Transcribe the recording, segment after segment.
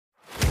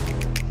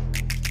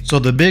So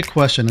the big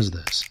question is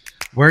this: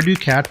 where do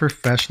CAD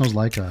professionals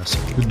like us,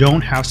 who don't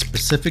have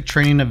specific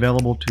training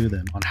available to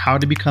them on how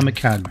to become a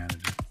CAD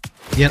manager,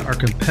 yet are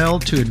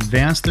compelled to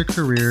advance their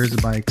careers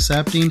by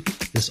accepting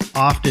this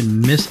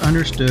often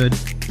misunderstood,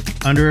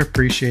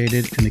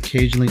 underappreciated, and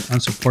occasionally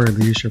unsupported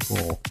leadership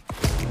role?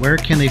 Where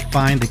can they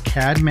find the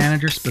CAD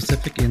manager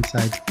specific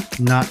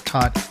insights not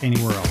taught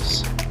anywhere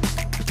else?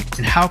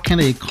 And how can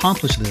they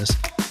accomplish this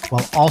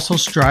while also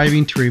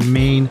striving to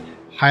remain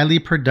highly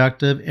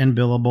productive and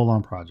billable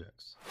on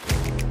projects?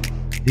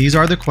 These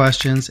are the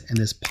questions, and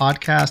this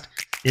podcast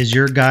is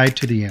your guide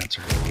to the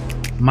answer.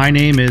 My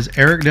name is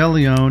Eric De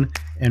Leon,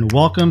 and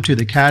welcome to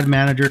the CAD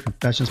Manager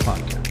Confessions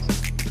Podcast.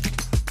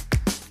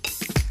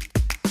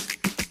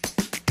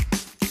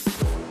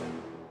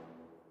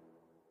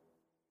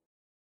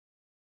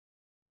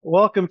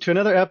 Welcome to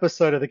another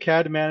episode of the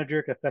CAD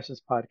Manager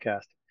Confessions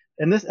Podcast.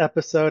 In this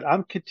episode,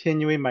 I'm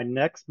continuing my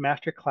next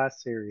Masterclass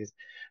series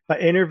by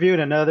interviewing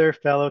another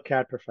fellow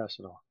CAD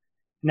professional.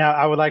 Now,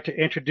 I would like to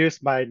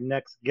introduce my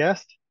next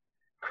guest,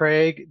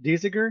 Creg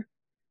Dieziger.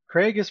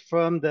 Creg is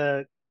from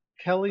the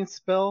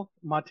Kalispell,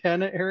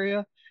 Montana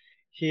area.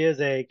 He is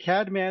a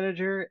CAD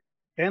manager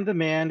and the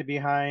man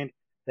behind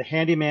the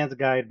Handyman's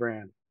Guide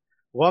brand.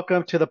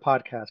 Welcome to the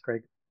podcast,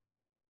 Creg.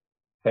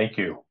 Thank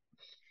you.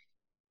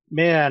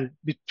 Man,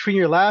 between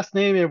your last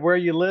name and where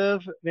you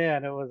live,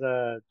 man, it was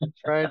a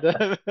tried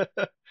to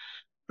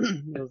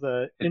it was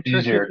a It's interesting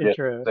easier to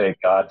intro. say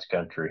God's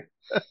country.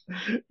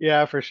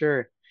 Yeah, for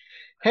sure.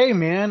 Hey,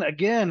 man,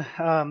 again,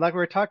 like we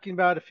were talking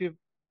about a few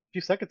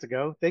seconds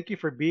ago, thank you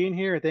for being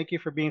here and thank you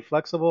for being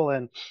flexible.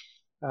 And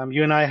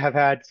you and I have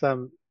had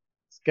some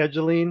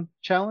scheduling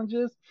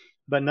challenges,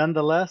 but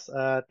nonetheless,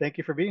 thank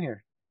you for being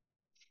here.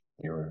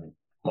 You're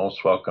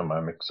most welcome.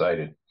 I'm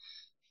excited.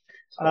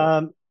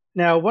 Um,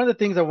 Now, one of the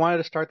things I wanted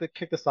to start to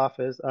kick this off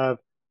is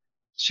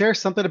share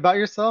something about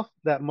yourself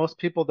that most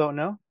people don't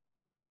know.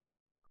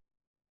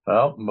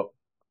 Well,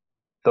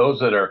 those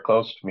that are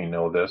close to me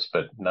know this,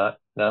 but not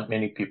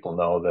many people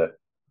know that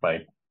my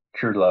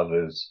true love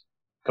is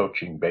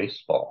coaching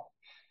baseball.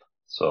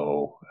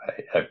 So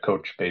I've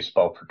coached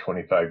baseball for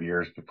 25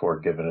 years before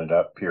giving it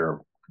up here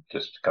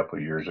just a couple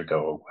of years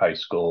ago, high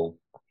school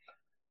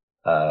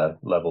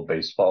level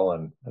baseball,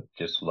 and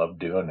just loved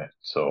doing it.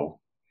 So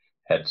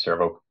had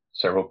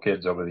several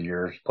kids over the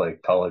years play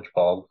college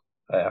ball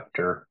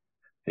after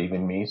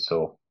leaving me,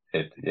 so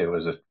it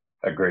was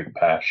a great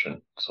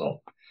passion.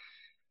 So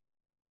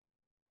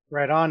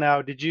Right on.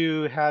 Now, did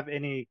you have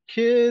any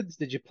kids?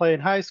 Did you play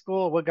in high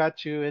school? What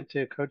got you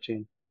into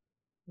coaching?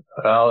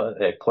 well,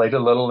 I played a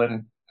little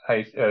in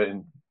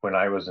when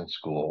I was in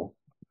school,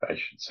 I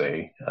should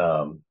say.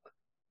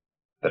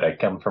 But I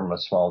come from a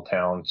small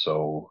town,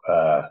 so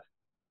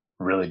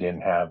really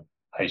didn't have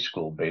high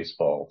school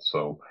baseball.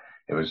 So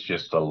it was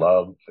just a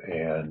love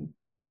and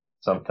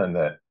something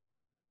that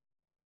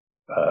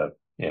uh,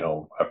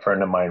 a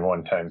friend of mine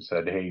one time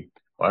said, "Hey,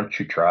 why don't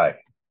you try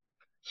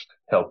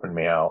helping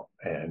me out?"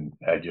 And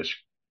I just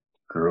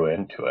grew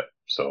into it.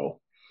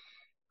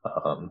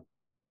 Um,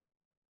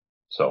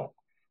 so,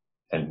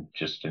 and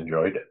just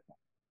enjoyed it.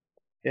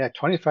 Yeah,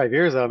 25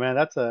 years though, man.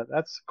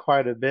 That's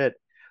quite a bit.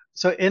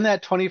 So in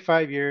that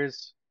 25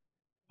 years,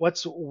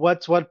 what's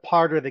what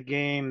part of the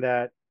game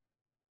that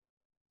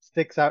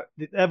sticks out,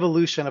 the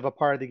evolution of a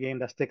part of the game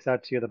that sticks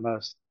out to you the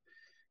most?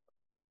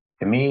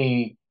 To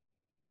me,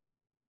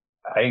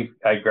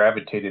 I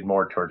gravitated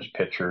more towards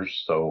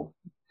pictures. So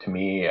to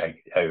me, I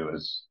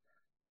was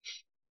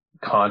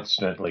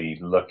constantly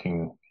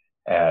looking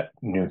at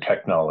new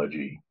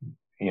technology.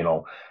 You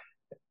know,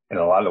 in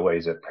a lot of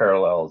ways, it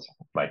parallels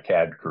my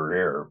CAD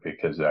career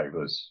because I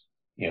was,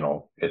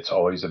 it's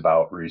always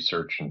about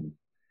research and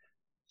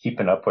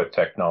keeping up with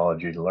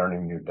technology,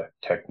 learning new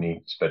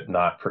techniques, but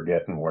not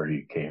forgetting where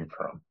you came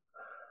from.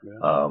 Yeah.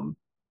 Um,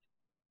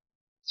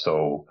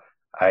 so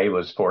I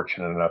was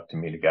fortunate enough to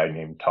meet a guy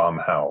named Tom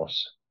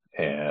House,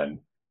 and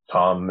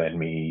Tom and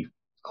me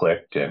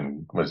clicked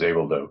and was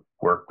able to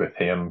work with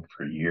him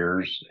for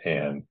years.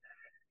 And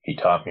he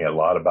taught me a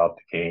lot about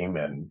the game,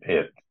 and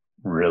it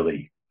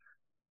really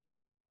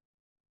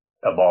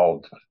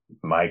evolved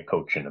my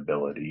coaching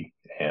ability.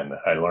 And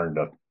I learned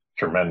a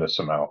tremendous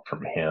amount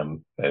from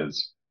him,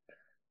 as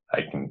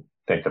I can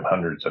think of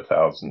hundreds of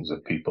thousands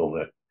of people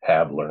that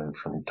have learned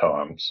from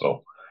Tom.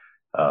 So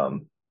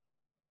um,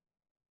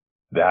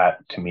 that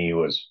to me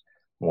was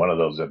one of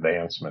those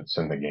advancements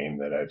in the game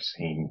that I've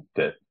seen,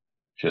 that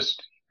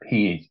just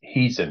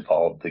he's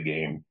involved the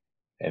game,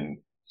 and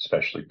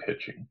especially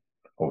pitching,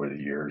 over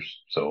the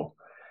years. So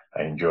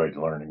I enjoyed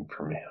learning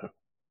from him.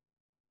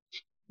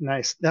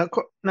 Nice. Now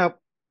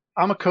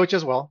I'm a coach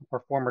as well,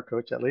 or former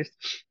coach at least,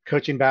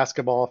 coaching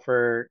basketball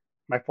for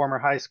my former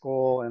high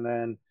school, and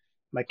then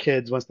my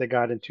kids once they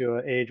got into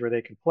an age where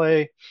they could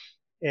play.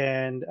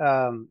 And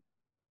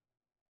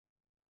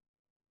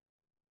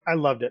I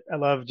loved it. I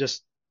love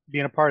just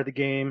being a part of the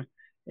game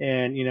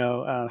and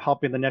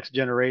helping the next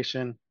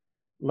generation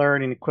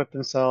learn and equip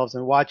themselves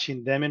and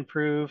watching them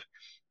improve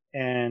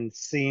and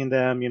seeing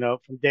them,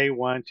 from day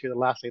one to the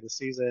last day of the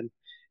season.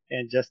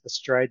 and just the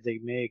strides they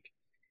make.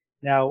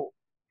 Now,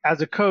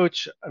 as a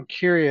coach, I'm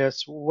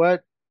curious,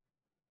 what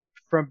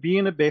from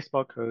being a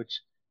baseball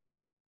coach,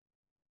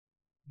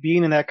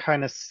 being in that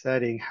kind of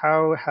setting,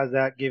 how has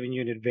that given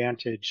you an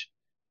advantage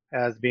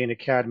as being a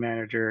CAD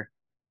manager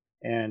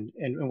and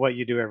what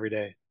you do every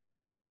day?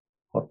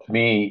 Well, to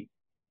me,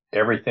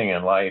 everything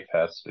in life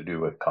has to do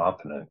with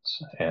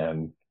confidence.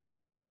 And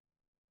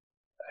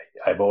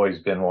I've always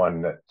been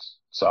one that's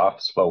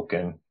soft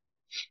spoken,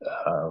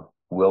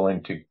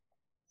 willing to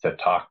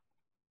talk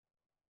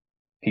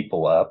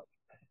people up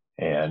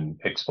and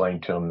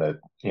explain to them that,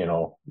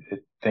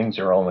 things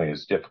are only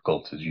as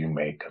difficult as you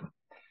make them.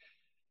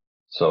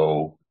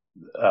 So,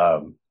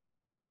 um,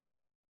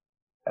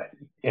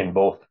 in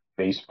both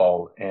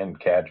baseball and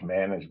CAD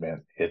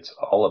management, it's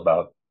all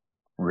about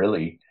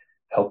really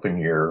helping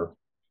your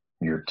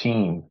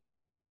team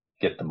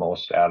get the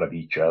most out of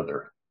each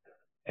other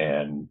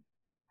and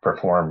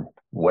perform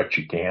what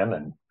you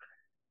can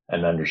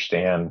and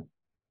understand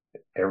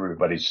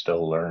everybody's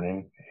still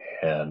learning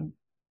and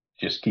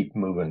just keep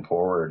moving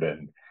forward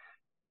and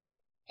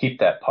keep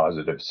that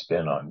positive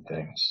spin on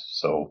things.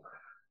 So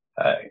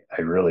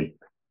I really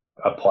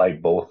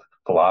applied both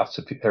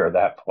philosophy or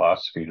that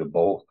philosophy to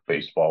both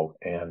baseball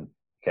and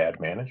CAD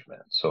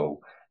management.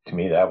 So to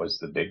me, that was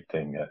the big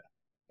thing that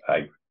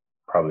I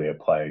probably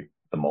apply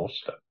the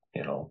most of,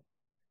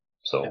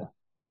 Yeah, so.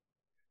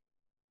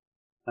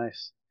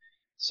 nice.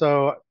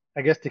 So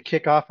I guess to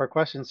kick off our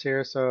questions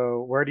here,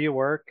 so where do you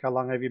work? How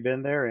long have you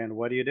been there, and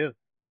what do you do?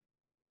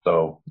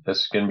 So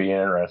this is going to be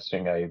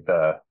interesting.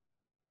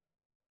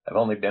 I've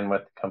only been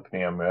with the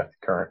company I'm with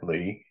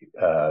currently,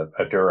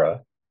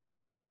 Adura,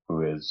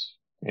 who is,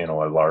 a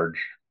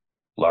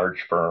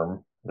large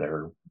firm.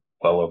 They're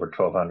well over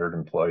 1,200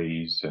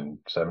 employees and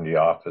 70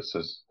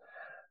 offices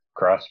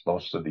across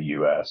most of the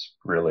U.S.,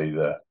 really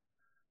the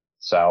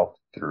south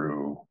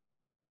through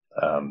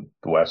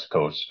the West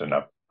Coast and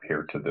up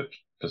here to the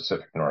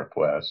Pacific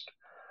Northwest.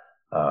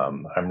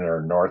 I'm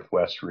their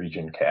Northwest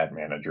region CAD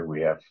manager.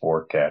 We have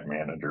 4 CAD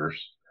managers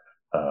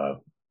uh,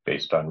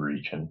 based on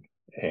region,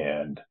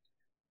 and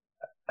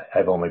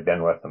I've only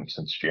been with them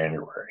since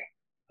January.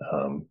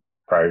 Um,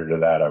 Prior to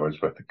that, I was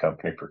with the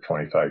company for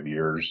 25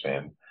 years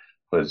and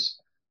was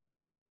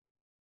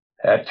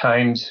at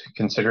times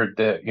considered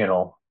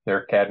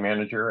their CAD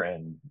manager,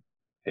 and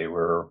they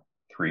were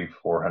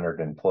 400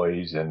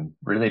 employees and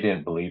really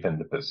didn't believe in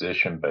the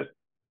position, but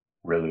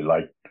really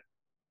liked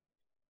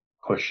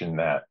pushing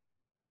that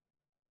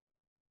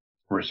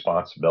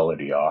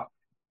responsibility off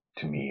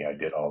to me. I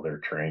did all their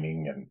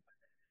training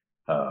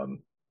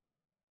um,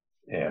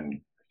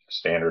 and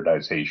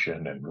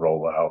standardization and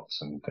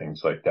rollouts and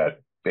things like that.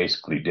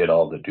 Basically, did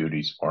all the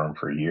duties for them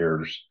for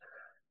years,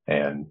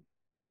 and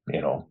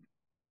you know,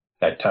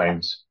 at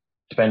times,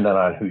 depending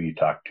on who you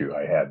talk to,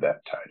 I had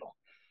that title.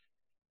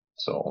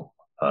 So,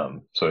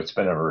 so it's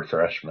been a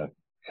refreshment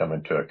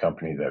coming to a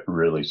company that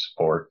really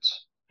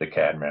supports the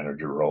CAD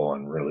manager role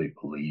and really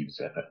believes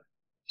in it.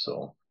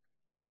 So,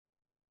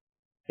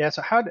 Yeah,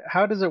 so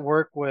how does it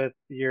work with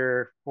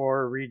your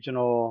 4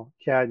 regional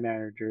CAD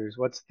managers?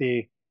 What's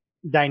the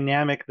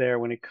dynamic there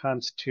when it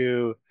comes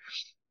to,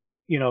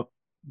 you know,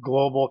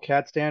 global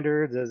CAD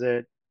standards? Is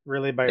it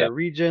really by yeah, a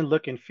region,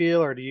 look and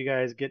feel, or do you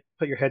guys get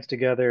put your heads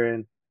together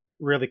and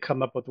really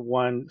come up with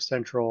one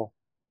central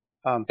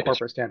it's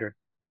corporate standard?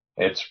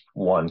 it's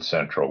one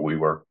central. We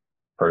work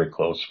pretty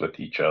close with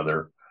each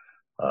other.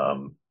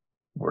 Um,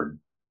 we're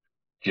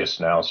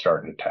just now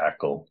starting to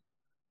tackle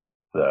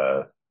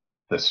the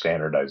the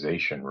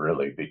standardization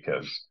really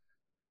because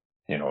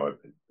you know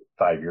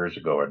 5 years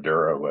ago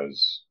Adura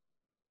was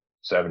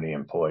 70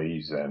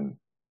 employees and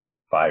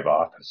 5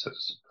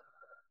 offices,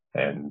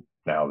 and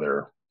now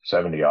they're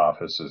 70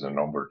 offices and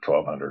over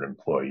 1,200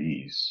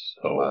 employees.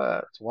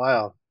 What? It's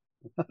wild.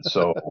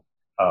 So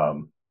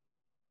um,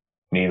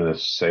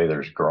 needless to say,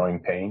 there's growing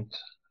pains.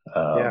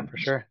 Yeah, Um, for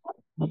sure.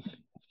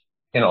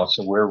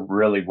 so we're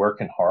really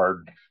working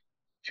hard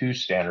to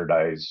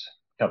standardize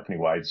company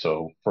wide.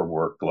 So for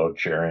workload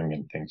sharing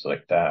and things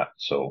like that.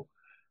 So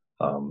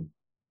um,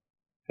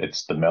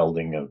 it's the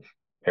melding of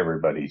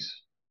everybody's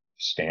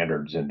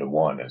standards into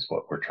one is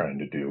what we're trying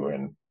to do,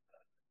 and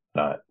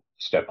not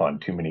step on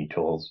too many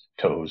toes,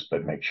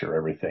 but make sure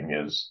everything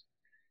is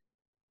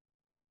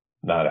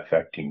not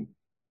affecting,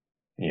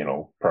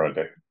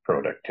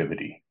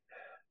 productivity.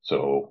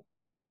 So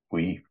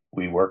we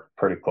work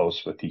pretty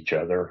close with each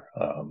other,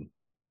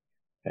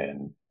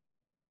 and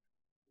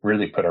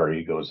really put our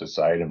egos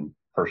aside and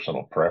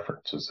personal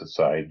preferences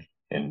aside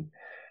and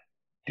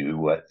do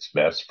what's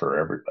best for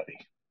everybody.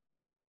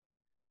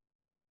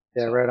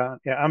 Yeah, So right on.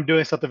 Yeah, I'm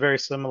doing something very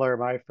similar at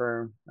my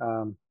firm.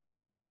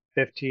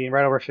 15,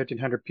 right over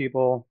 1,500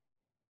 people,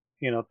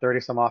 30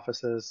 some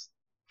offices,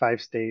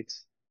 5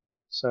 states.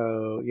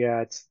 So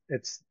yeah,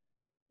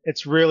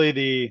 it's really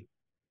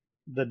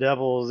the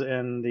devil's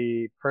in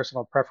the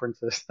personal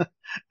preferences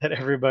that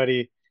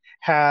everybody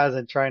has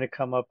and trying to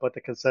come up with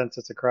a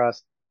consensus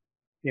across,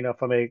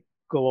 from a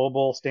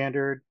global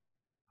standard,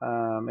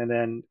 and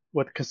then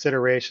with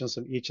considerations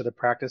of each of the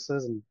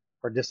practices. And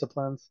or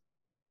disciplines.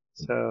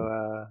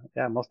 So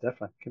yeah, most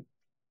definitely.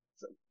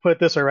 Put it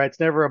this way, right? It's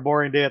never a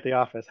boring day at the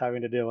office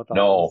having to deal with all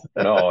No, this.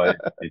 no,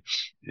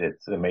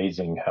 it's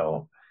amazing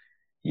how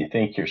you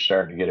think you're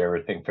starting to get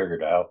everything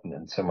figured out, and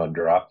then someone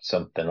drops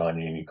something on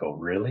you, and you go,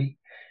 "Really?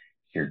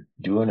 You're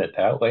doing it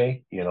that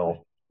way?"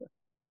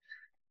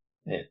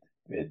 It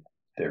it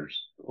there's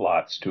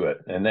lots to it.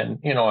 And then,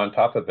 on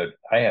top of it,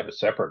 I have a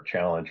separate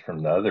challenge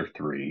from the other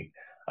three.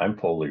 I'm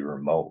fully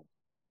remote.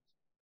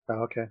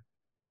 Oh, okay.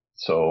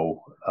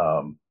 So,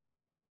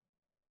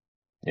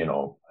 you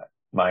know,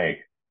 my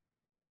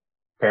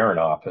parent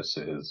office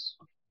is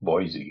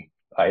Boise,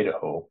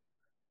 Idaho,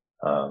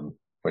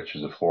 which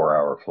is a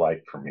 4-hour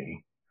flight for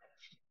me.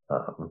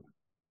 Um,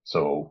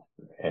 so,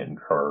 and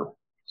or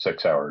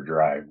 6-hour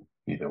drive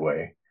either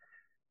way.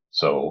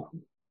 So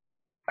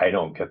I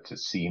don't get to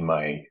see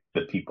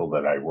the people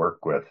that I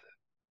work with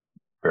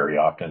very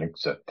often,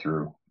 except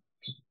through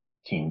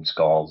team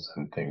calls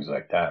and things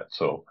like that.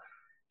 So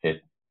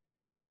it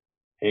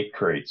it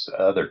creates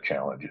other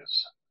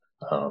challenges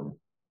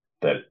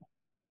that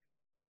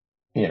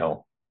you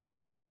know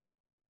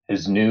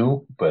is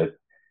new, but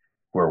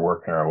we're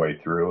working our way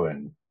through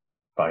and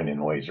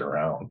finding ways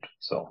around.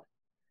 So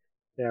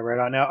Yeah, right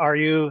on. Now, are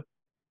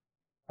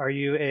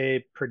you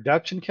a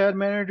production CAD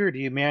manager? Do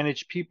you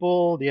manage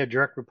people? Do you have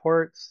direct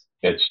reports?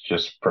 it's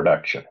just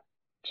production.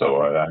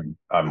 So Okay.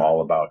 I'm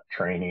all about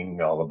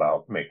training, all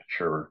about making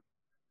sure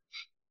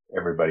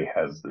everybody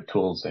has the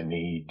tools they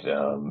need,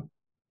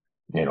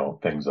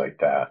 things like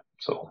that.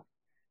 So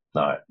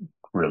not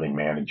really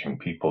managing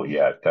people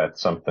yet.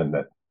 That's something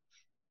that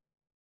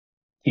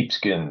keeps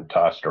getting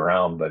tossed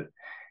around, but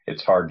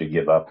it's hard to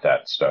give up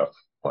that stuff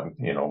when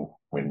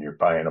you're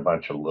buying a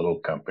bunch of little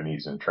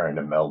companies and trying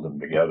to meld them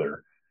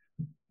together.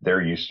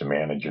 They're used to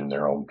managing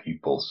their own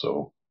people,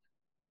 so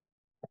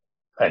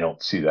I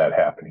don't see that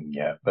happening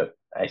yet, but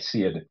I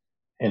see it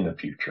in the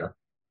future.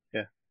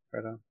 Yeah,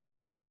 right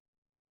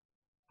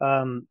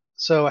on.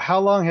 So how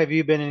long have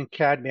you been in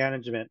CAD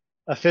management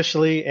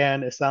officially,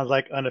 and it sounds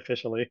like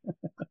unofficially?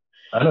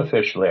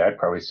 Unofficially, I'd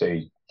probably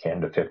say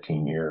 10 to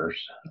 15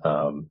 years.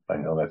 I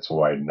know that's a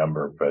wide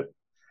number, but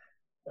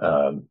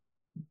um,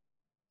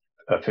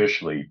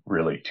 officially,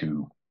 really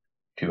two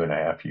and a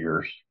half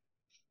years.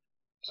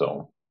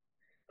 So,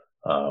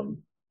 um,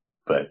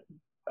 but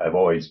I've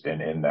always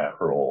been in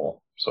that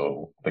role.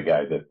 So the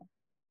guy that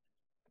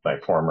my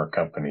former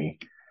company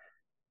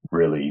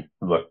really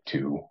looked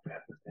to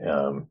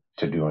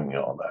doing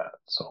all that.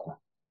 So,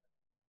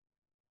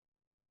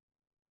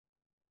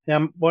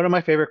 Yeah, one of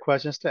my favorite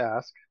questions to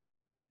ask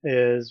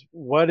is,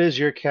 what is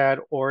your CAD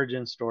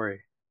origin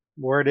story?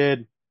 Where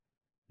did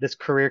this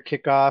career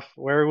kick off?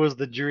 Where was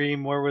the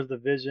dream? Where was the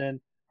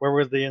vision? Where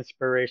was the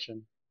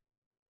inspiration?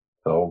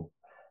 so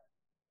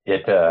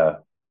it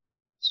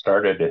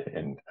started,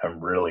 and I'm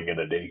really going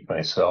to date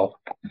myself,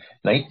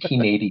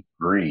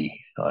 1983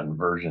 on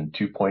version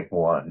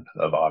 2.1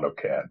 of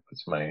AutoCAD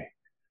was my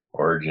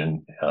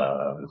origin. I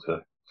was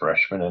a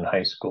freshman in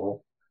high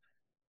school.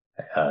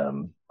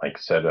 Like I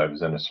said, I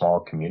was in a small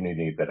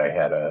community, but I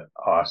had an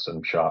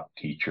awesome shop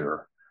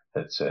teacher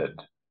that said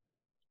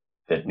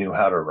that knew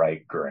how to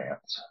write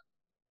grants.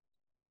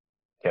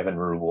 Kevin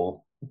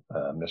Rubel,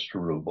 Mr.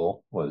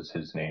 Rubel was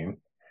his name.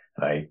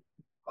 I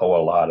owe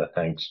a lot of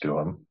thanks to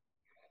him.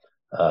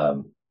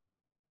 Um,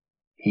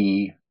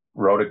 he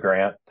wrote a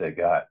grant that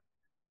got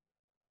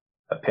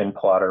a pin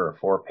plotter, a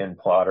 4-pin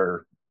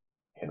plotter,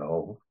 the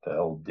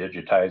old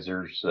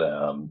digitizers,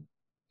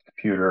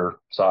 computer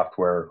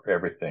software,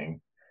 everything,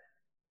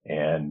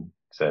 and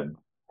said,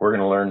 "We're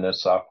going to learn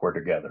this software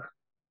together.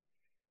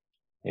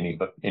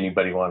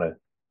 Anybody want to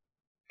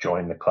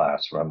join the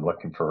class? I'm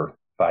looking for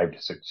 5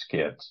 to 6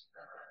 kids."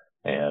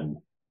 And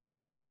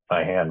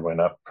my hand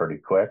went up pretty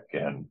quick,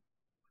 and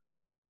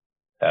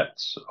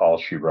that's all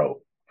she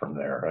wrote from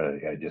there.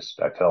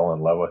 I fell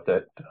in love with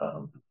it.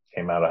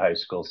 Came out of high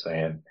school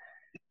saying,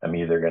 I'm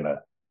either going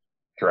to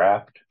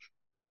draft,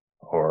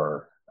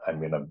 or I'm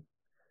going to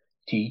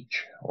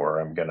teach, or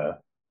I'm going to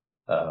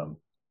um,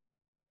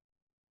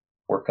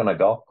 work on a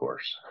golf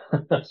course.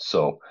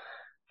 So,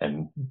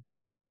 and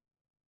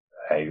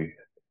I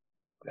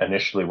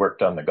initially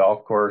worked on the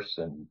golf course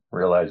and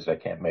realized I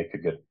can't make a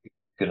good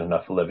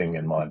enough living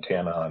in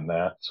Montana on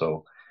that.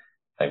 So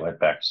I went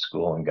back to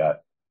school and got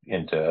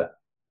into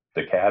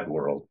the CAD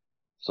world.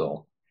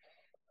 So,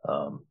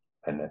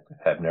 and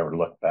have never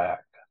looked back.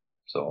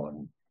 So,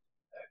 and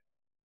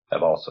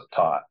I've also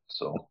taught.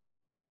 So,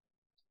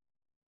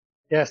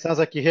 Yeah, it sounds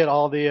like you hit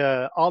all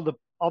the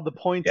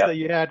points that yep,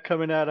 you had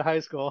coming out of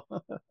high school.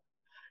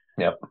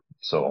 yep.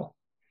 So,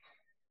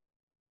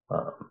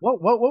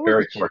 What was the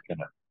very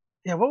fortunate.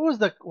 yeah, what was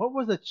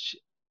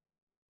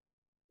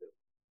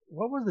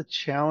the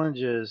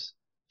challenges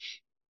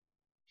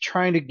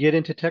trying to get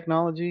into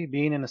technology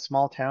being in a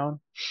small town?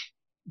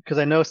 Because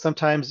I know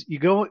sometimes you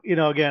go,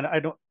 again,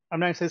 I'm not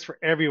gonna say this for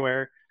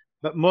everywhere,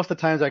 but most of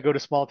the times I go to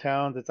small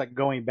towns, it's like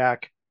going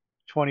back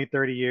 20,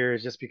 30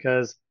 years just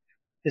because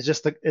it's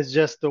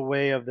just the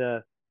way of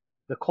the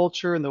the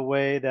culture and the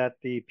way that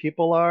the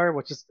people are,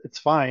 which is it's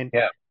fine.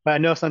 Yeah, But I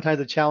know sometimes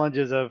the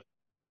challenges of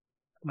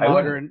I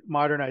wouldn't.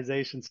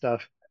 modernization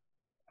stuff.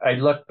 I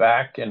look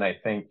back and I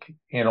think,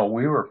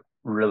 we were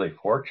really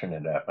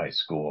fortunate at my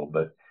school,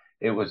 but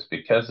it was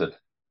because of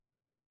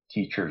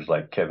teachers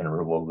like Kevin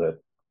Rubel that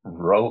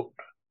wrote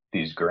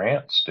these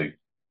grants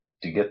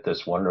to get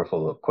this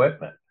wonderful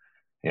equipment.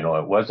 It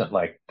wasn't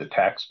like the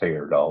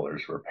taxpayer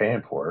dollars were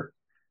paying for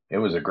it. It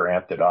was a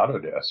grant that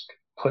Autodesk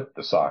put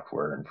the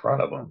software in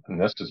front of them. And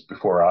this is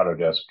before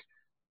Autodesk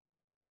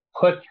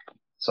put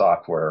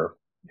software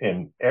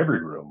in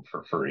every room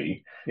for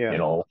free.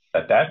 Yeah.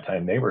 At that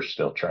time, they were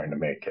still trying to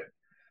make it.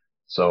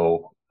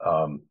 So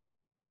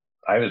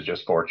I was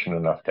just fortunate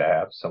enough to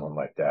have someone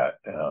like that.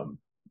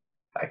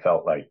 I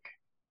felt like,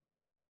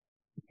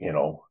 you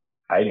know,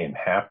 I didn't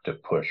have to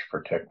push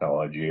for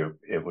technology.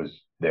 It was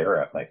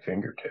there at my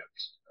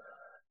fingertips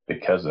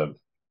because of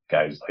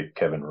guys like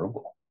Kevin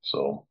Rubel.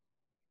 So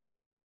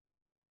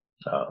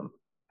um,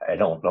 I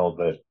don't know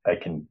that I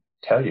can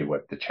tell you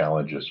what the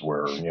challenges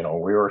were. We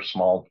were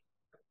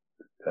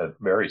a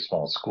very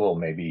small school,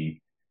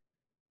 maybe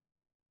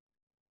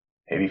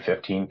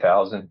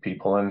 15,000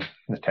 people in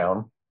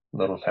the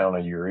little town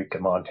of Eureka,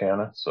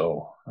 Montana.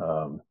 So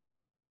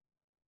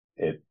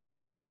it,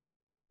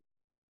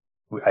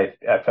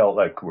 I felt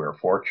like we were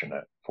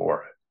fortunate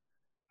for it,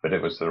 but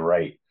it was the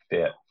right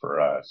fit for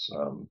us.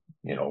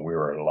 We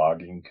were a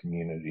logging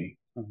community,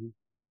 Mm-hmm.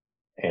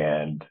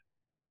 and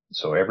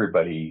so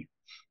everybody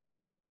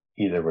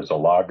either was a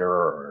logger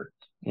or,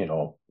 you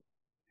know,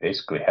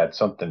 basically had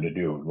something to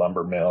do,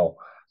 lumber mill,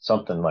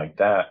 something like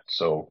that.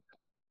 So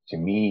to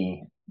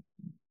me,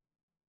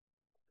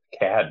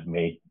 CAD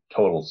made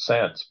total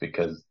sense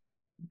because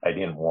I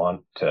didn't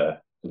want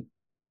to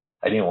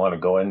I didn't want to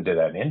go into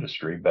that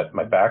industry, but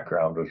my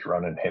background was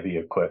running heavy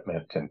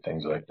equipment and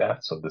things like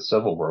that. So the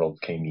civil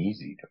world came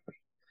easy to me.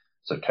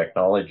 So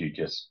technology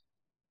just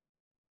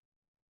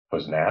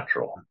was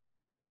natural,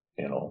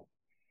 you know.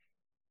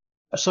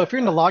 So if you're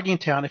in the logging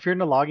town,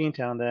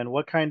 then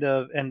what kind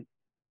of, and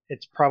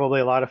it's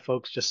probably a lot of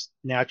folks just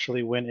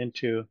naturally went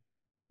into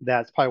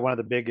that's probably one of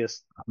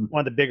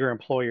the bigger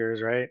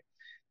employers, right?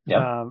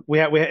 Yeah. We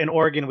had in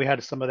Oregon, we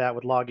had some of that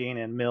with logging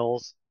and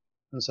mills.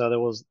 And so there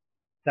was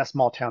that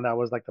small town that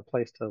was like the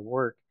place to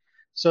work.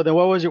 So then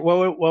what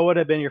would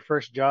have been your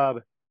first job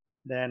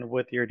then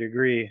with your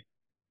degree,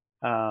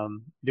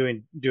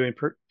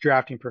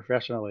 drafting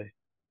professionally?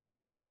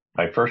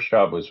 My first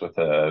job was with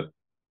a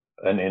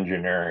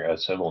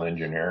civil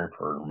engineering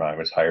firm. I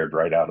was hired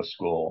right out of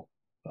school.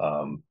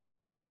 Um,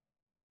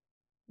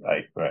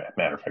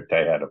 matter of fact, I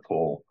had a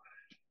full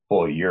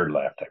year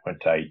left. I went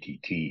to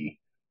ITT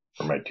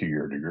for my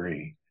 2-year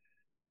degree,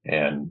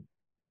 and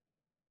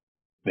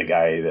the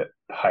guy that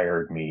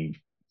hired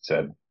me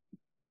said,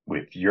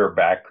 "With your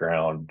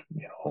background,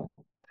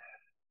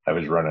 I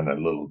was running a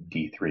little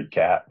D3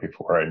 cat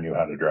before I knew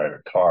how to drive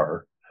a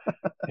car,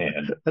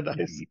 and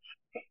Nice.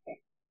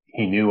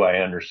 he knew I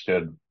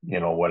understood,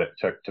 what it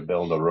took to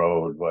build a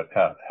road,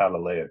 how to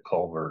lay a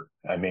culvert.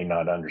 I may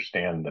not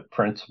understand the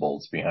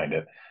principles behind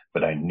it,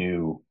 but I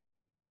knew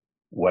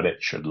what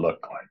it should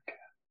look like.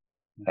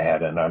 I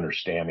had an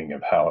understanding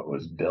of how it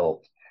was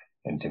built.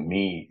 And to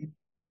me,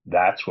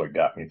 that's what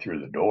got me through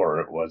the door.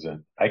 It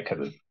wasn't, I could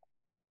have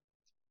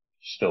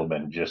still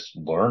been just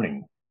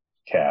learning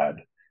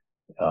CAD.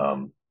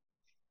 Um,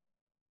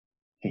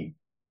 he,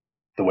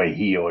 the way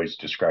he always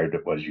described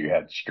it was you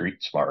had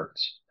street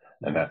smarts,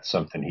 and that's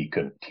something he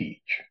couldn't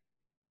teach.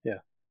 Yeah.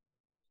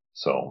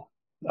 So,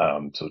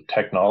 so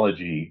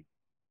technology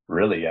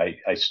really,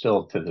 I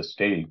still to this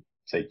day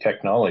say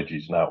technology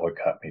is not what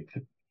got me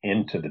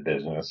into the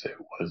business.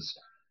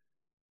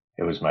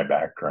 It was my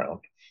background,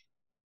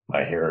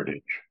 my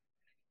heritage.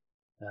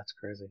 That's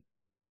crazy.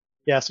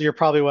 Yeah, so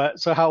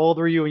so how old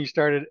were you when you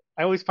started?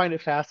 I always find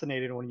it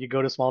fascinating when you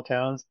go to small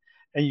towns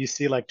and you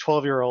see like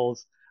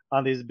 12-year-olds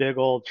on these big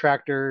old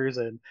tractors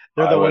and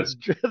they're I the was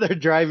ones they're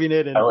driving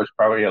it I and was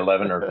probably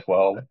 11 or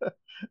 12.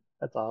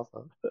 that's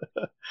awesome.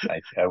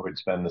 I would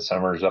spend the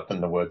summers up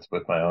in the woods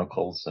with my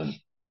uncles, and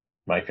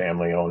my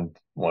family owned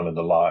one of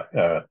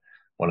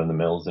the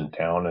mills in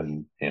town,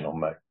 and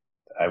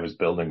I was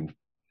building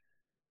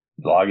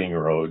logging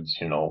roads,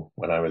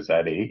 when I was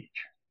that age.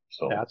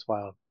 So That's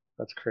wild.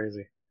 That's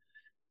crazy.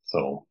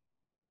 so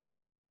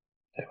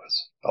it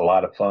was a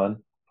lot of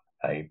fun.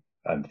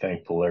 I'm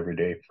thankful every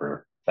day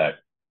for that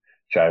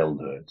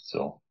childhood.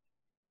 So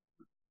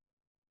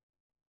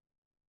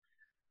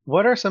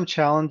What are some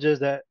challenges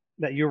that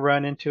you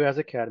run into as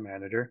a CAD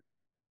manager,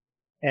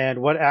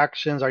 and what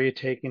actions are you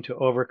taking to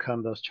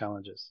overcome those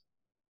challenges?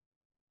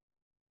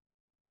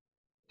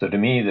 so to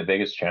me, the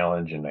biggest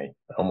challenge, and I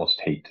almost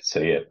hate to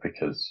say it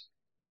because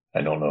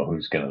I don't know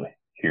who's going to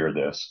hear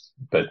this,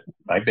 but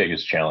my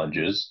biggest challenge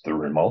is the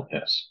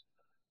remoteness.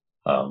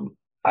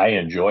 I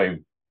enjoy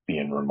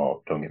being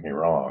remote. Don't get me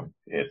wrong.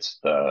 It's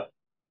the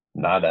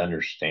not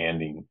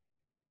understanding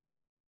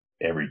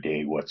every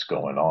day what's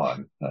going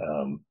on.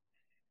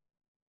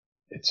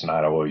 It's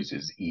not always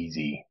as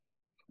easy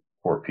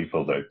for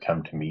people to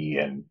come to me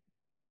and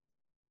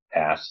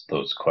ask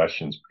those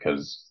questions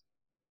because,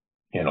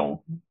 you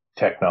know,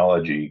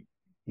 technology,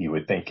 you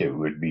would think it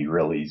would be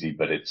real easy,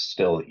 but it's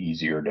still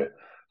easier to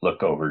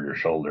look over your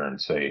shoulder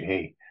and say,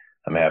 hey,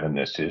 I'm having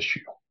this issue.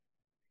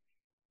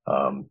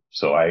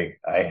 So I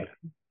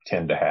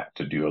tend to have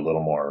to do a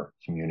little more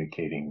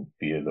communicating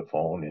via the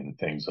phone and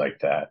things like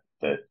that.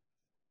 That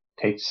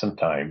takes some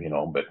time,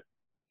 but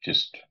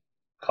just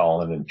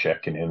calling and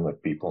checking in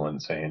with people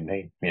and saying,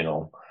 hey,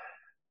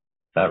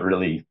 not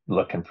really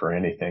looking for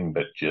anything,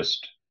 but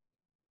just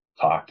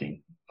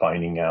talking,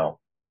 finding out,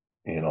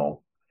 you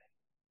know,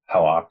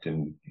 how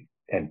often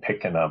and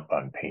picking up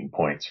on pain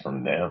points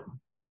from them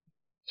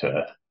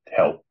to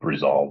help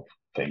resolve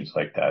things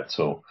like that.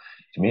 So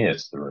to me,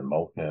 it's the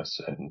remoteness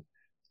and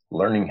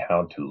learning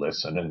how to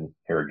listen. And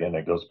here again,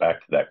 it goes back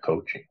to that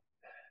coaching,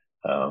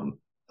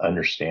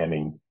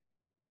 understanding,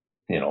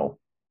 you know,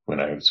 when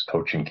I was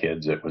coaching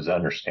kids, it was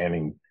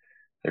understanding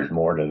there's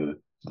more to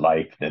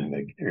life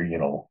than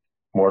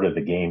more to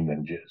the game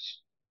than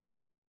just,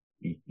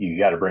 you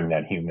got to bring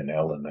that human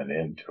element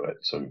into it.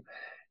 So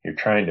you're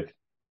trying to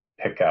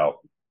pick out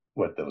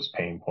what those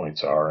pain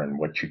points are and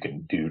what you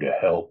can do to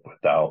help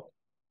without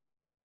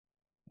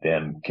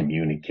them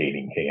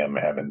communicating, hey, I'm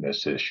having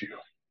this issue.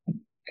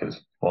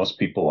 Because most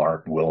people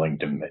aren't willing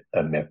to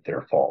admit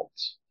their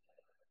faults.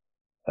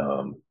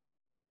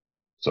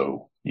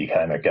 So you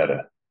kind of got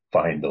to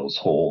find those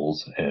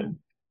holes and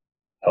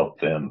help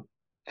them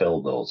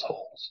fill those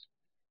holes,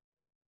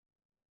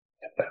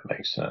 if that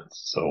makes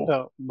sense. So,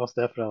 So most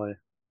definitely.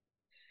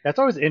 That's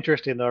always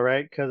interesting though,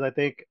 right? Because I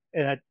think,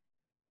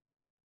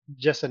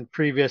 just in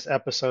previous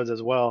episodes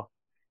as well,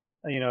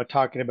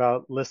 talking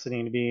about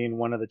listening being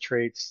one of the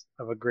traits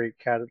of a great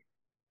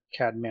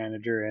CAD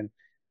manager, and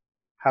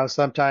how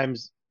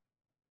sometimes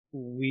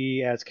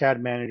we as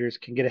CAD managers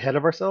can get ahead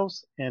of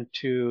ourselves and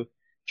to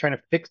trying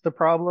to fix the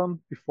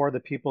problem before the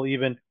people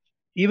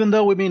even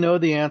though we may know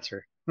the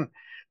answer,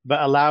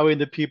 but allowing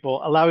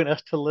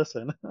us to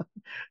listen,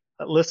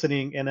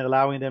 listening and then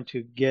allowing them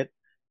to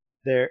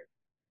their,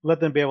 let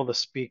them be able to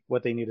speak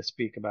what they need to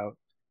speak about.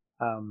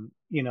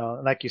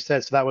 Like you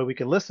said, so that way we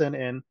can listen.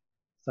 And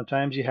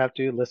sometimes you have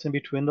to listen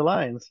between the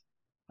lines,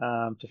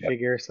 to yep.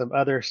 figure some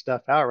other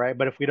stuff out, right?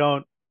 But if we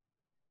don't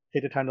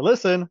take the time to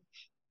listen,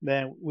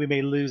 then we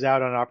may lose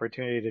out on an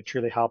opportunity to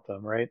truly help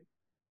them, right?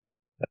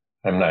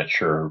 I'm not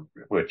sure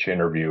which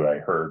interview I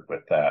heard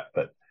with that,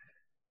 but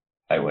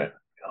I went,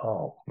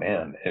 oh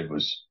man, it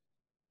was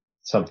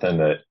something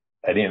that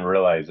I didn't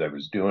realize I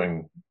was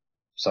doing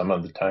some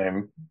of the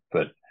time,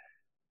 but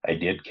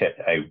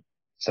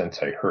since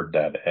I heard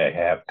that, I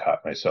have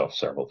caught myself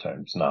several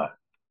times not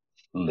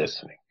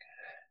listening.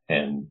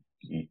 And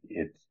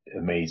it's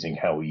amazing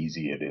how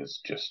easy it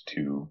is just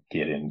to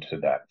get into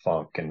that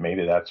funk. And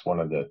maybe that's one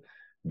of the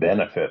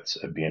benefits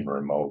of being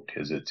remote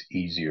is it's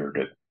easier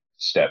to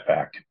step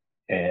back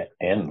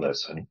and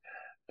listen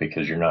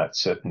because you're not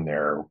sitting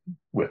there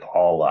with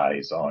all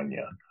eyes on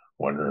you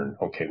wondering,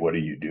 okay, what are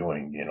you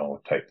doing?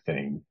 Type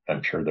thing.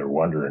 I'm sure they're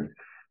wondering,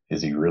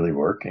 is he really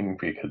working?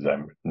 Because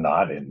I'm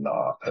not in the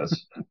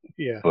office,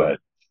 Yeah.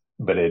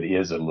 but it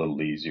is a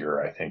little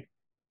easier, I think,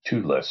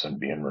 to listen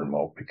being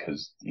remote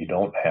because you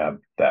don't have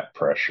that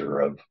pressure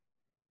of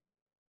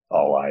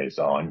all eyes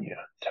on you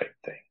type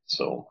thing.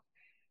 So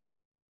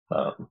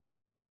um,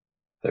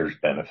 there's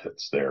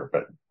benefits there,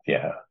 but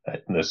yeah,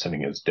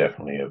 listening is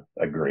definitely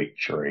a great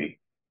trait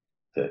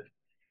that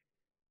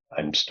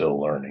I'm still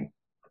learning.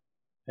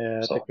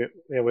 Yeah, I think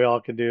So we all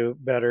could do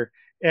better.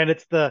 And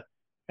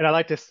and I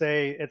like to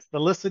say it's the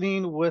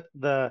listening with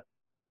the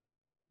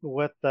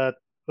with the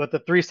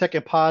 3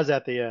 second pause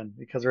at the end,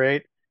 because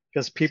right,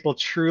 because people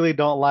truly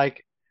don't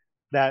like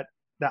that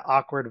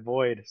awkward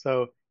void.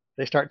 So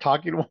they start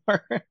talking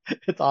more.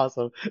 It's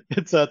awesome.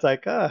 And so it's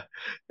like,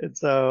 and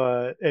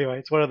so anyway,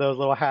 it's one of those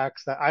little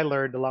hacks that I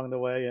learned along the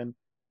way, and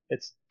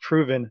it's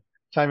proven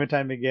time and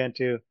time again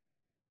to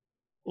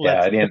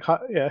yeah, let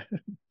yeah.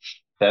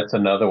 that's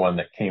another one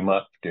that came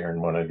up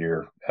during one of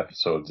your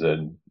episodes,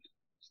 and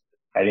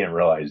I didn't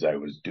realize I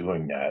was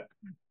doing that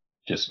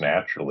just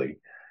naturally,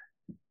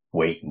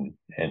 waiting,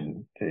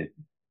 and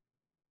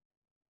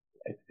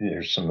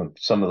there's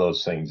some of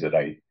those things that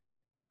I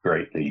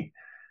greatly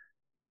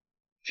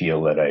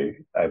feel that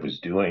I was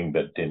doing,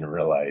 but didn't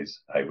realize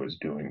I was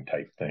doing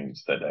type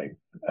things that I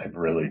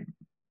really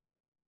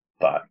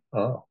thought,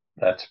 oh,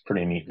 that's a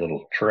pretty neat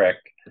little trick,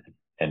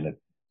 and to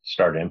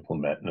start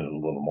implementing it a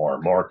little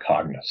more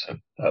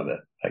cognizant of it,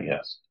 I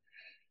guess.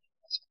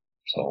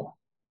 So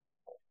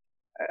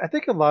I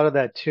think a lot of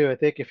that too. I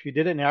think if you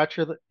did it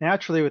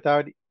naturally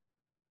without, if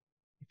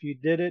you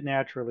did it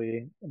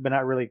naturally, but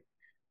not really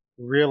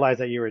realize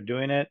that you were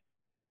doing it,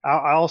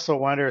 I also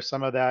wonder if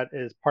some of that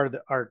is part of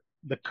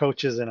the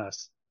coaches in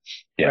us,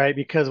 yeah, right?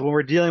 Because when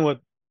we're dealing with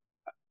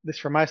this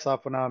for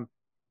myself, when I'm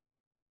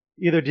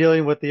either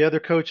dealing with the other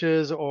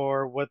coaches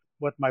or with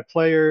my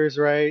players,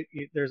 right?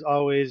 There's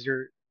always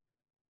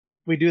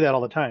we do that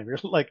all the time. You're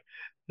like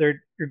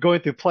you're going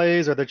through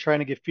plays or they're trying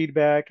to get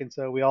feedback, and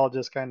so we all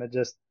just kind of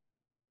just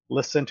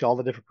listen to all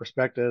the different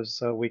perspectives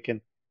so we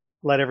can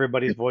let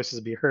everybody's voices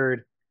be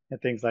heard.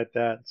 and things like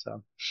that.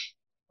 So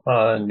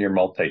And you're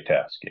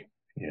multitasking,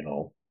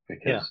 yeah,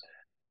 because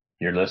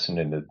you're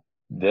listening to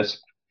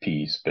this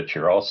piece, but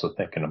you're also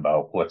thinking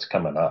about what's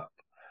coming up,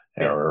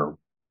 yeah. or,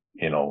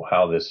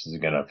 how this is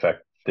going to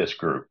affect this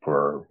group,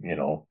 or,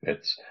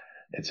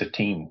 it's a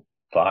team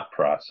thought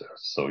process.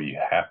 So you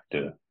have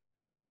to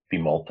be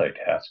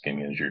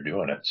multitasking as you're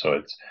doing it.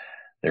 So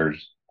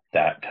there's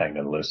that kind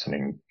of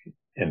listening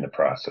in the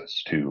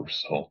process too.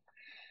 So,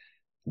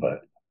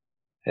 but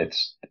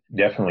it's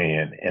definitely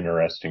an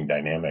interesting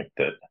dynamic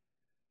that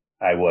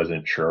I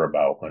wasn't sure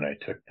about when I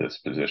took this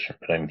position,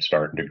 but I'm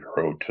starting to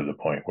grow to the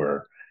point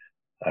where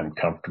I'm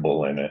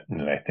comfortable in it,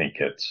 and I think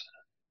it's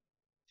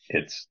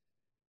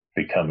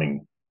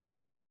becoming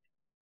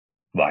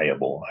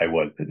viable. I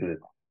wasn't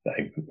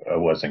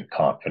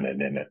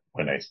confident in it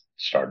when I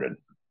started. It,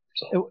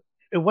 So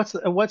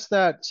what's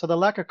that? So the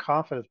lack of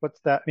confidence, what's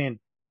that mean?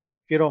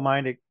 If you don't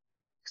mind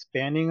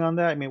expanding on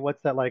that, I mean,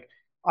 what's that like?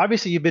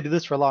 Obviously, you've been doing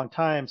this for a long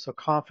time, so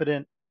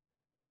confident.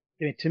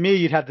 I mean, to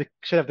me,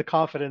 should have the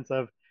confidence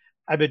of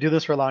I've been doing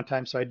this for a long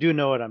time, so I do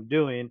know what I'm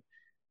doing.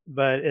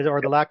 But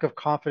or the lack of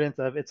confidence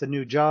of it's a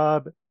new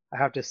job. I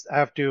have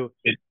to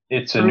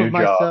it's a new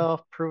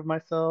job. prove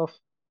myself.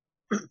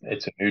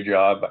 It's a new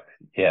job.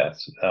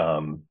 Yes.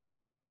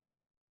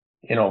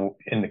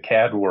 In the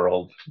CAD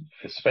world,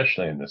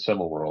 especially in the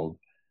civil world,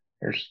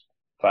 there's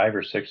 5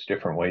 or 6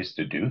 different ways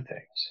to do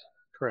things.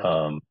 Correct.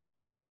 Um,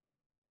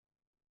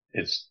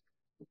 it's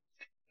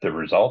the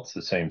results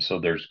the same. So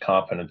there's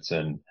confidence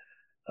in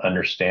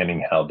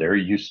understanding how they're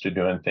used to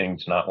doing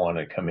things, not want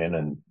to come in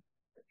and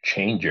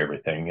change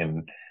everything.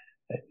 And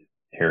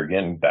here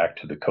again, back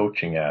to the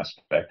coaching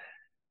aspect,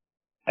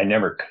 I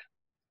never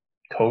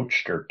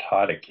coached or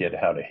taught a kid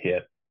how to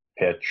hit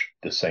pitch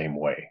the same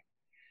way.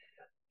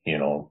 You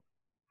know,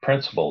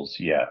 Principles,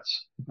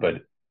 yes,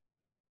 but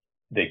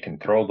they can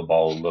throw the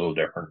ball a little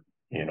different.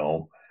 You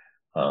know,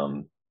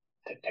 um,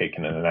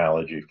 taking an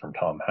analogy from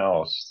Tom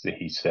House,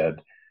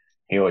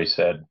 he always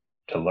said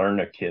to learn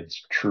a kid's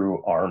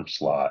true arm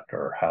slot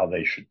or how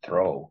they should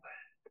throw,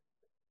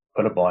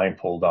 put a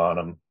blindfold on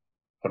them,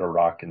 put a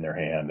rock in their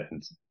hand,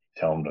 and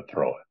tell them to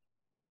throw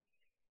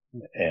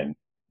it. And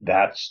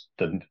that's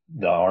the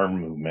arm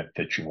movement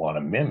that you want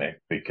to mimic,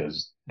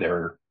 because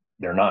they're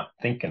not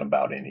thinking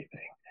about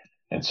anything.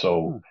 And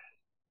so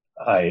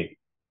Hmm. I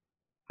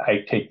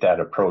I take that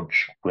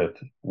approach with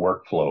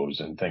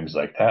workflows and things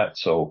like that.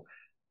 So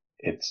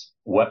it's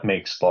what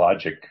makes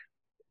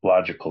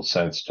logical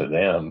sense to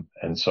them.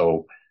 And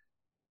so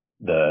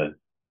the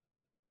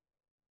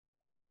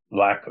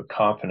lack of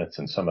confidence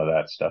in some of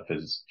that stuff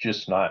is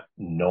just not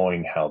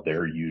knowing how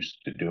they're used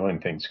to doing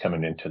things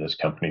coming into this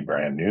company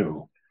brand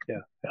new.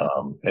 Yeah.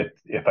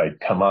 If I'd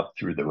come up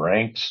through the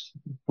ranks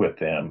with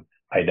them,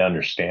 I'd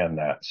understand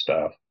that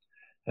stuff.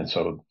 And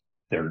so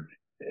they're,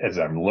 as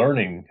I'm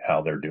learning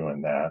how they're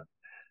doing that,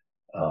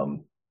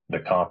 um, the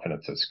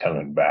confidence is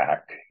coming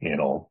back,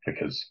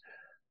 because,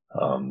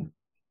 um,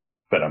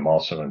 but I'm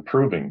also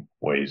improving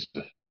ways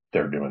that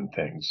they're doing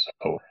things.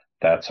 So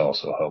that's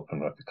also helping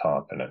with the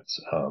confidence.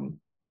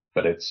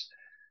 But it's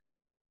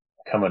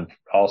coming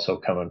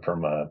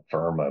from a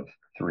firm of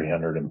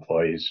 300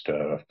 employees to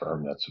a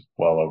firm that's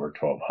well over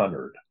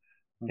 1,200.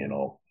 You Mhm.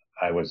 know,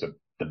 I was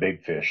the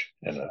big fish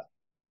in a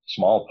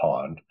small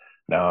pond.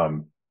 Now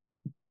I'm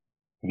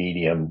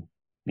medium,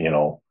 you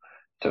know,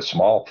 to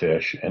small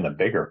fish in a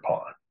bigger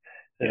pond.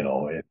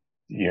 You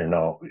Yeah.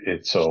 know,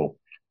 it's so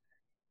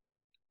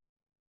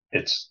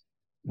it's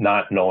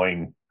not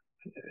knowing,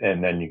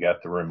 and then you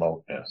got the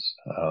remoteness,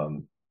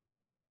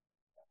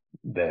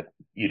 that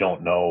you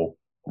don't know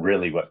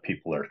really what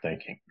people are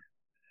thinking.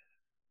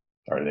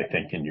 Are they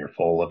thinking you're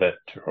full of it,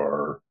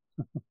 or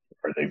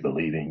are they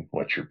believing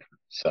what you're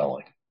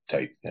selling,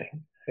 type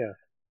thing? Yeah.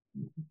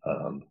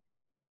 Um,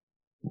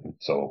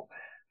 so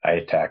I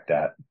attack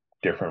that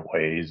different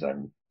ways.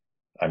 I'm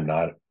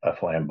not a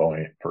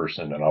flamboyant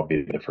person, and I'll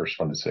be the first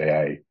one to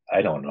say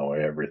I don't know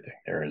everything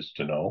there is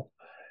to know.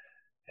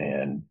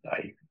 And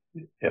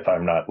if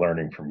I'm not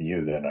learning from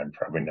you, then I'm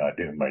probably not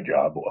doing my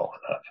job well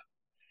enough.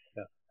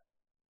 Yeah.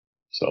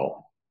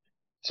 So,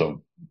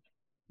 so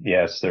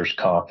yes, there's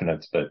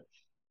confidence, but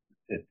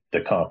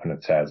the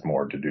confidence has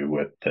more to do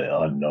with the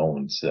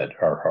unknowns that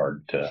are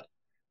hard to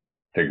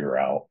figure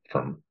out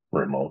from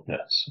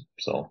remoteness.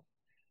 So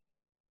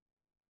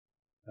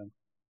Yeah.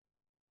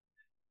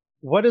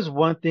 What is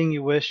one thing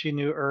you wish you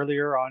knew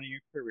earlier on in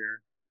your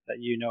career that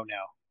you know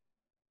now?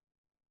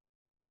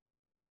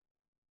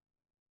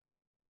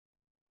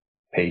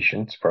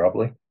 patience,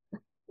 probably.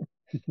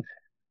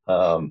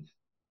 Um,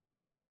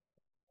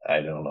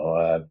 I don't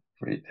know.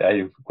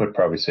 I would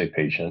probably say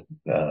patient,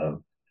 whether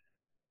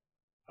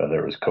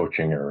it was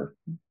coaching or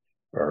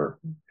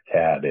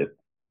CAD.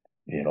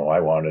 I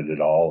wanted it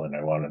all, and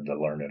I wanted to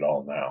learn it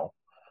all now.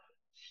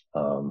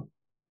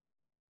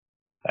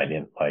 I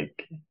didn't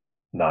like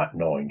not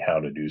knowing how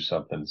to do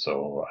something,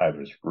 so I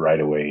was right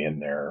away in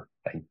there.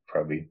 I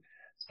probably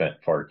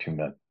spent far too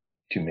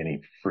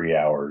many free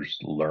hours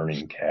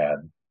learning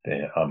CAD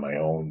on my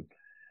own.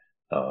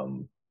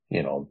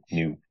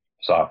 New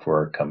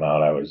software come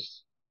out, I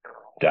was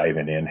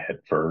diving in head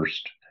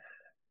first,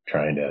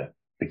 trying to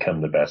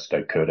become the best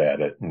I could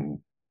at it. And,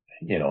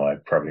 I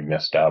probably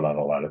missed out on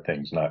a lot of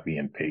things, not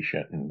being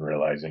patient and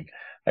realizing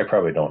I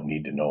probably don't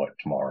need to know it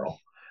tomorrow.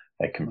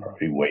 I can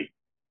probably wait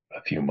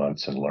a few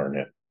months and learn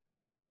it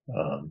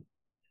um,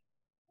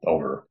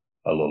 over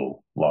a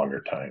little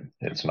longer time.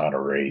 It's not a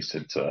race.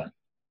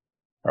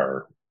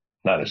 Or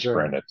not a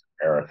sprint, it's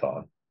a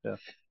marathon. Yeah.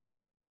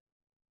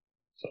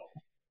 So,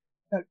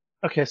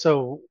 Okay,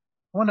 so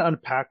I want to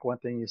unpack one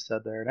thing you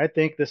said there, and I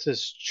think this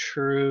is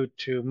true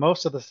to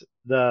most of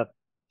the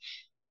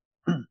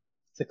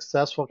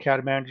successful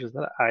CAD managers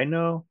that I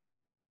know,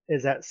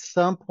 is at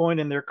some point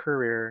in their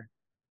career,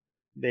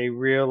 they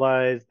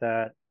realize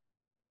that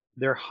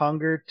their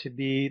hunger to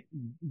be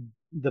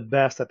the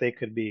best that they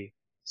could be.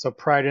 So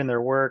pride in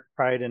their work,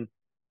 pride in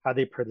how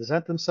they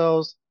present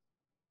themselves.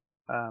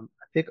 I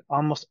think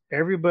almost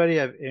everybody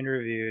I've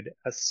interviewed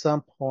at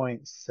some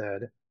point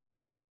said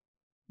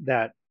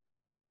that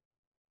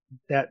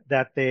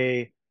that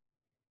they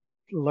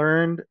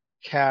learned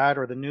CAD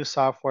or the new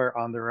software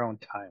on their own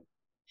time.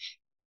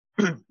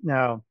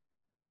 Now,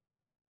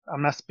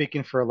 I'm not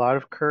speaking for a lot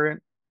of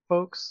current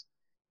folks,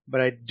 but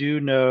I do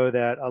know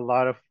that a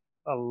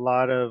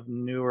lot of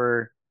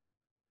newer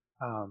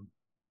um,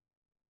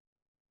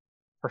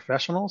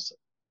 professionals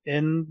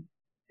in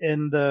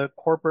in the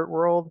corporate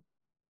world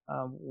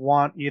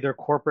want either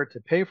corporate to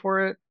pay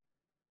for it,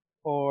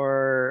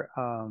 or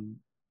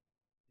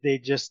they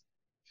just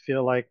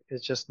feel like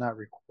it's just not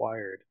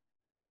required.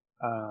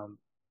 Um,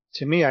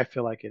 to me, I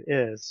feel like it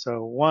is.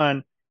 So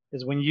one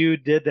is, when you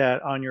did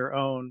that on your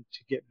own to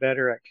get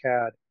better at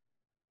CAD,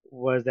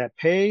 was that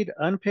paid,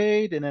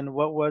 unpaid? And then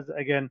what was,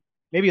 again,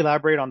 maybe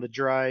elaborate on the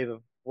drive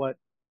of what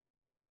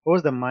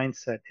was the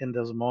mindset in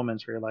those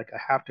moments where you're like,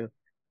 I'm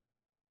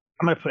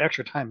going to put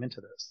extra time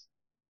into this.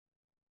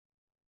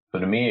 so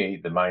to me,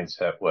 the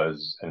mindset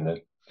was, and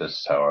this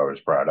is how I was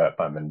brought up,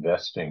 I'm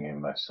investing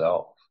in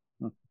myself.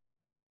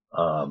 Hmm.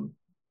 Um,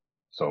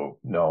 so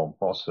no,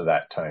 most of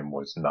that time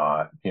was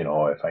not,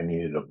 if I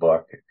needed a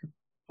book,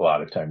 a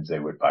lot of times they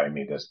would buy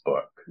me this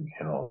book,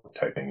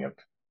 typing a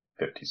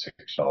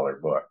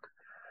 $56 book.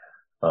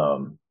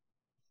 Um,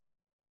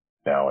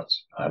 Now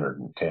it's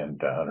 $110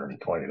 to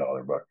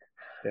 $120 book.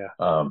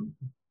 Yeah.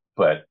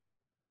 But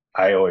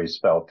I always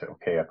felt,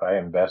 okay, if I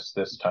invest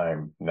this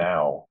time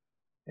now,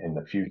 in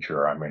the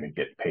future, I'm going to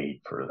get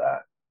paid for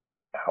that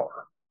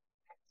hour.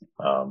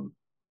 Um,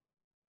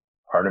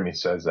 Part of me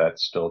says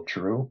that's still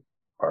true.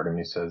 Part of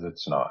me says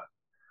it's not.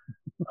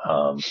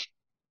 Um,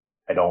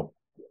 I don't,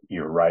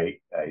 you're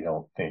right. I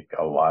don't think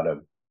a lot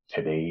of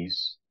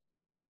today's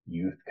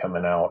youth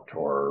coming out,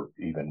 or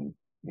even,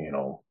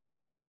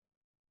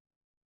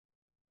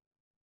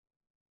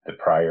 the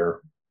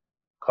prior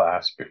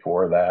class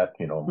before that,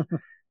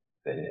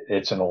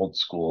 it's an old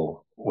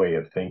school way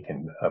of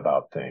thinking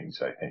about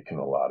things, I think, in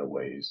a lot of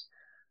ways.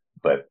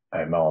 But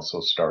I'm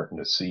also starting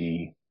to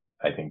see,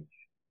 I think,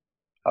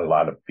 a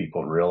lot of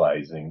people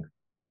realizing,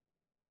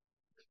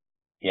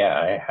 yeah,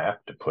 I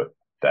have to put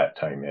that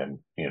time in,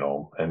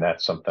 and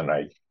that's something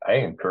I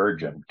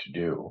encourage them to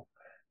do.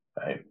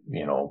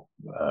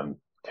 I'm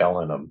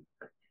telling them,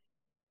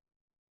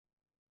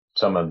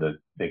 some of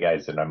the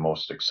guys that I'm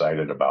most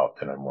excited about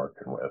that I'm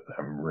working with,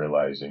 I'm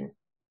realizing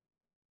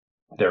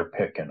they're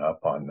picking up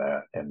on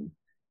that and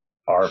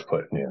are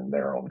putting in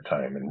their own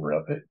time and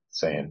really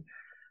saying,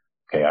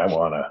 okay, I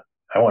want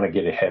to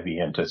get heavy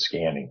into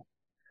scanning.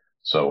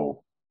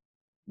 So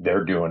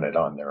they're doing it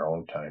on their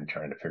own time,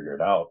 trying to figure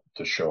it out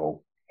to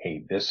show,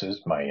 hey, this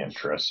is my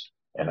interest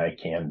and I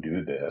can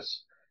do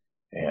this.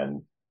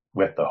 And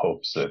with the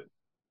hopes that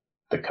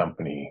the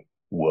company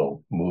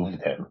will move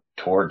them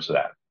towards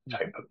that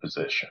type of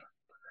position,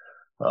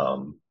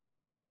 um,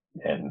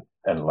 and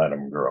let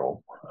them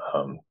grow.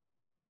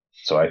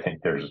 So I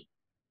think there's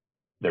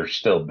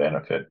still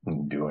benefit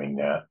in doing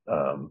that.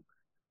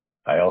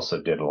 I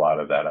also did a lot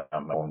of that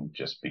on my own,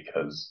 just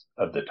because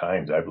of the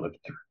times I've lived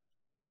through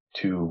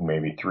two,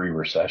 maybe three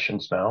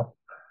recessions now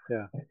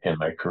Yeah. in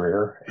my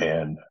career.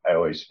 And I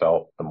always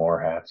felt the more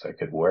hats I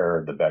could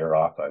wear, the better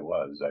off I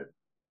was. I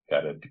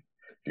got a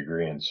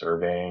degree in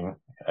surveying,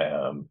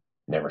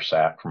 never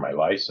sat for my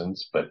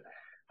license, but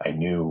I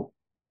know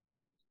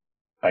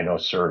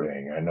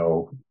surveying, I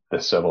know the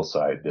civil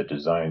side, the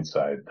design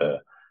side, the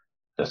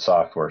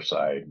software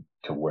side,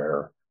 to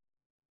where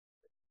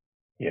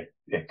if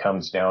it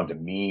comes down to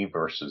me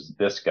versus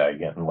this guy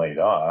getting laid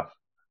off,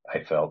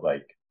 I felt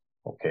like,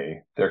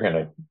 okay, they're going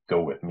to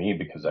go with me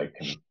because I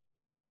can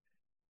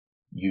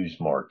use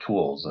more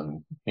tools.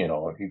 And,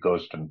 it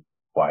goes to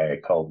why I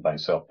called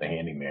myself the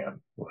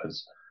handyman,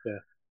 was Yeah.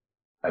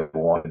 I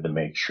wanted to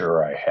make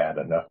sure I had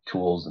enough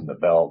tools in the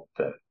belt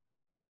that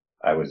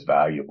I was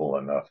valuable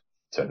enough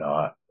to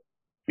not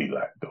be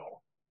let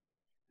go.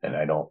 And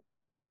I don't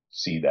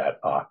see that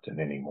often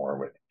anymore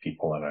with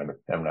people. And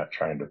I'm not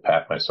trying to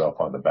pat myself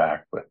on the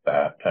back with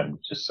that. I'm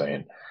just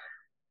saying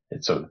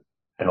it's an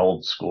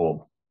old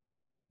school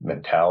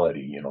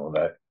mentality,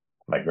 that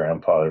my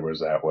grandfather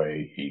was that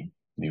way. He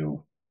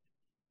knew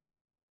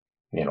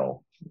you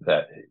know,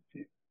 that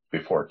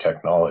before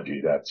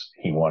technology,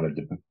 he wanted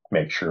to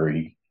make sure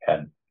he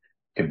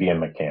could be a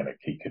mechanic.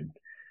 He could,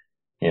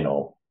 you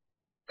know,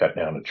 cut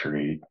down a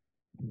tree,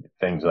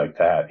 things like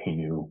that. He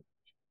knew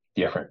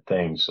different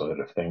things so that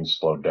if things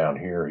slowed down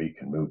here, he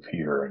can move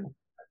here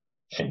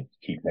and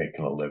keep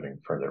making a living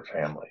for their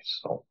families.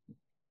 So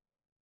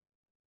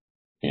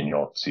you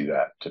don't see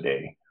that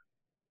today.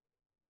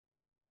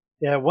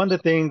 Yeah, one of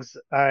the things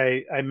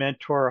I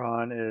mentor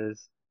on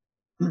is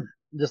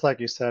just like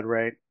you said,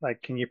 right?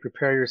 Like, can you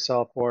prepare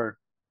yourself for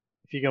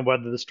if you can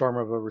weather the storm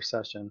of a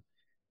recession?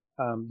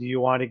 Do you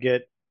want to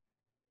get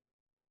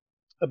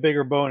a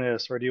bigger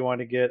bonus or do you want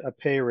to get a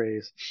pay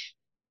raise?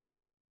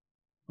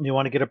 Do you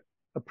want to get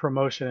a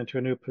promotion into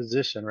a new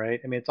position, right?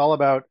 I mean, it's all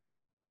about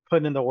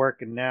putting in the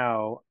work and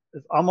now.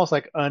 It's almost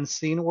like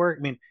unseen work.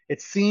 I mean,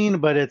 it's seen,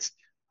 but it's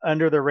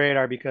under the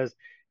radar because,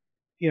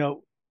 you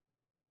know,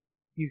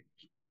 you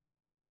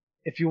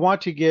if you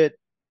want to get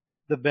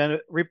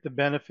reap the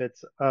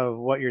benefits of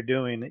what you're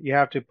doing, you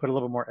have to put a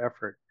little more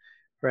effort,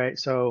 right?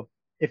 So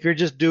if you're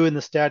just doing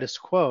the status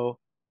quo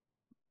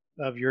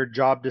of your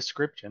job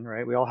description,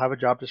 right? We all have a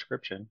job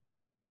description.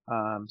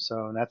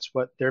 So that's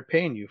what they're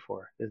paying you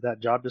for is that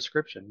job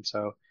description.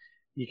 So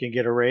you can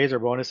get a raise or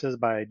bonuses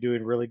by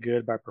doing really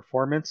good by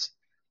performance.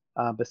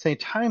 But at the same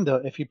time,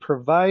 though, if you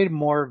provide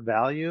more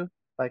value,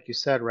 like you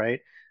said, right,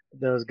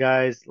 those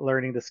guys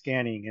learning the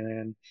scanning and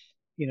then,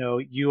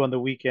 you on the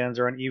weekends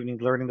or on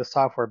evenings learning the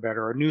software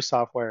better or new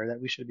software that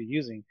we should be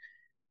using,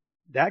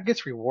 that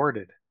gets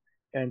rewarded.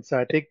 And so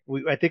I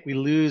think we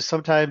lose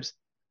sometimes,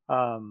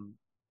 um,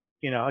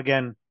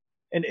 again,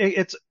 and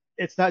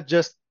it's not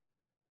just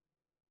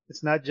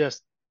it's not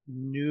just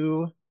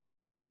new,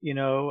 you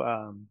know,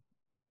 um,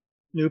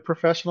 new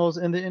professionals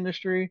in the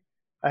industry.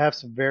 I have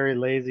some very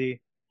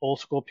lazy old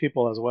school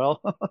people as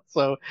well.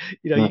 So,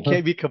 you Mm-hmm.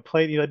 can't be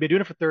complaining. They've been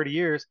doing it for 30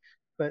 years,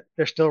 but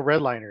they're still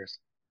redliners.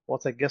 Well,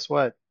 it's like, guess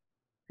what?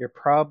 You're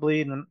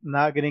probably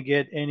not going to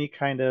get any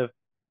kind of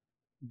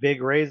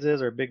big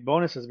raises or big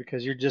bonuses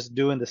because you're just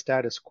doing the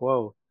status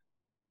quo.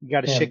 You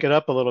got to Yeah. shake it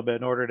up a little bit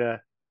in order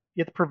to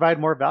you have to provide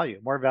more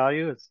value. More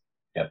value is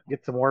Yep.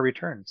 get some more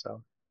return.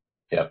 So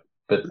Yep.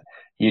 But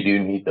you do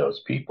need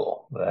those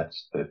people.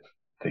 That's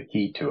the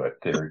key to it.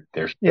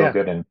 They're still yeah,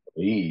 good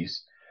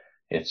employees.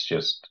 It's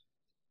just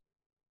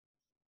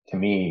to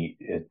me,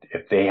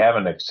 if they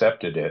haven't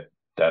accepted it,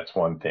 that's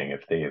one thing.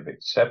 If they have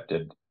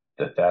accepted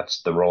that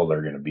that's the role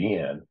they're going to be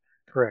in,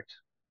 correct.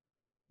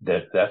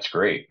 that's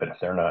great. But if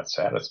they're not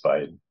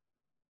satisfied,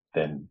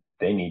 then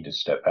they need to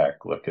step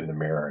back, look in the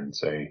mirror, and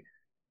say,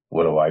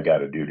 "What do I got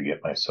to do to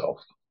get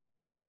myself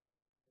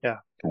Yeah,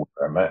 to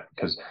where I'm at?"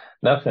 Because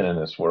nothing in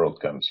this world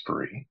comes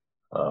free.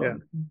 yeah,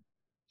 Um,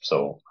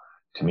 so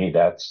to me,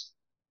 that's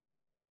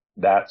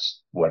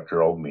what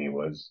drove me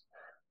was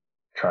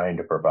trying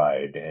to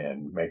provide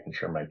and making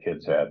sure my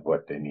kids had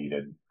what they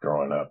needed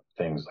growing up,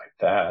 things like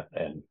that.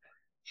 And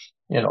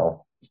you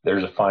know,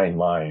 there's a fine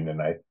line,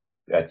 and I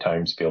at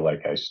times feel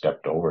like I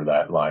stepped over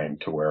that line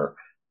to where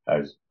I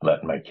was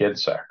letting my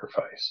kids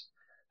sacrifice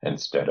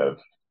instead of,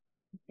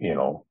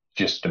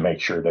 just to make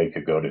sure they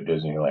could go to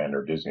Disneyland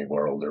or Disney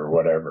World or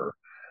whatever,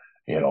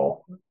 you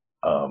know,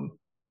 um,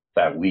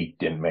 that week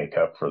didn't make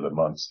up for the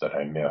months that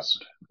I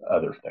missed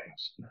other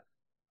things.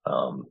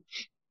 Um,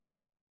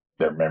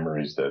 they're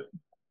memories that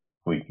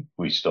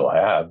we still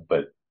have,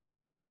 but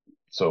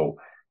so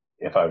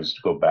if I was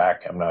to go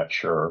back, I'm not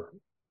sure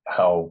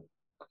how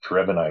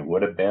driven I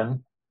would have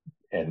been.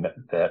 And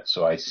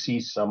so I see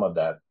some of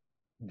that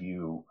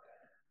view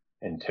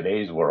in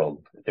today's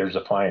world. There's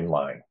a fine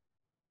line.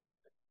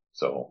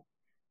 So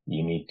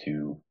you need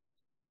to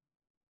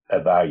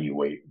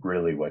evaluate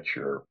really what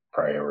your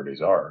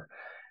priorities are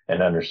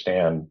and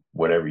understand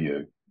whatever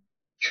you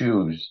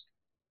choose,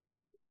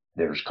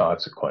 there's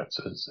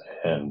consequences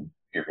and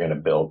you're going to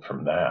build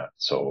from that.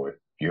 So if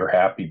you're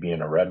happy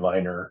being a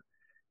redliner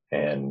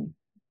and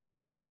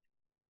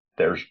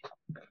there's,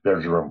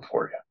 there's room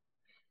for you.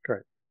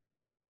 correct.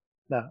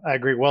 No, I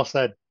agree. Well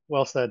said.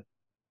 Well said.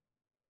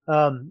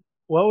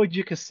 What would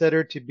you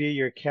consider to be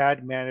your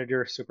CAD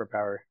manager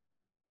superpower?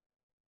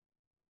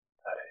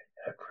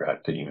 I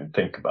forgot to even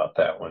think about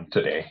that one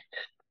today.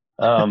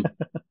 Um,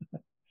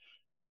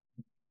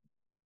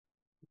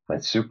 my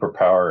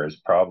superpower is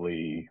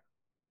probably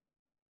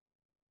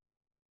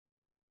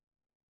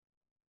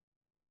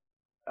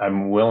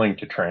I'm willing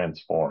to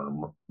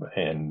transform,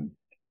 and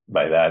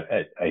by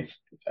that I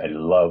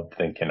love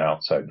thinking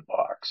outside the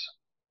box.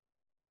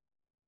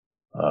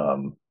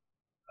 Um,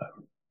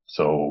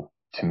 so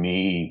to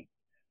me,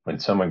 when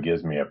someone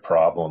gives me a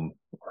problem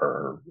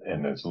or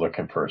and is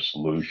looking for a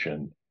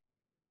solution,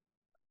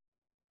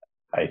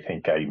 I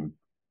think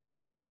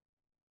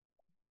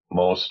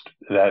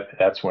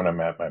that's when I'm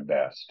at my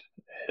best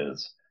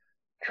is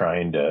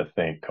trying to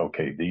think,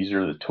 okay, these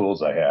are the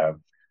tools I have.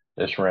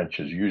 This wrench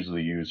is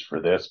usually used for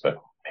this, but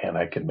man,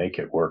 I can make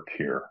it work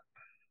here.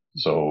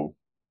 So,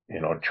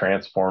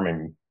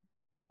 transforming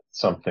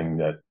something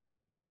that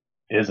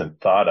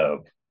isn't thought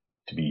of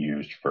to be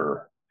used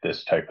for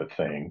this type of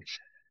thing,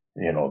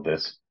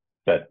 this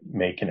but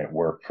making it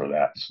work for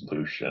that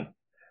solution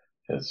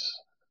is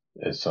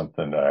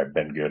something that I've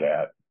been good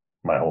at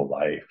my whole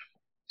life.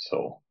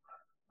 So,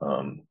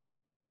 um,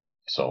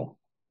 so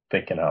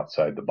thinking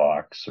outside the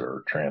box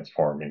or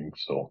transforming.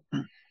 So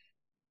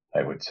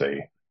I would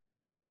say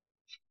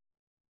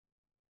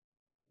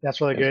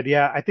That's really is, good.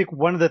 Yeah, I think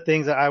one of the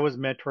things that I was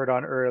mentored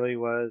on early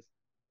was,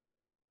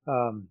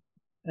 um,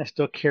 and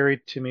still carried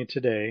to me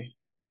today,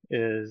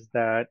 is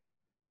that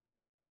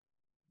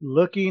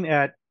looking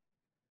at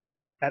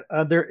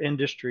other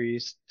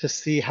industries to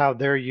see how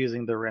they're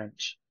using the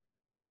wrench,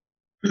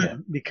 yeah,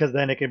 because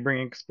then it can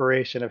bring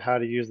inspiration of how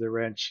to use the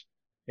wrench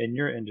in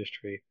your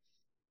industry.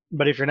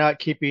 But if you're not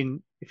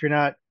keeping, if you're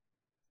not,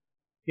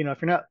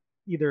 if you're not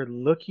either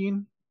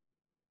looking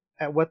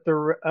at what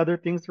the other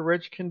things the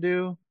wrench can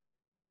do,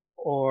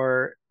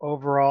 or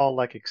overall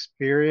like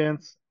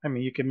experience, I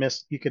mean, you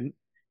can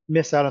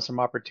miss out on some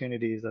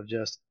opportunities of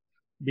just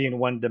being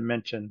one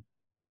dimension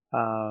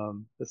at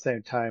the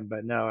same time.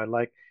 But no,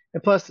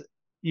 and plus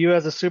you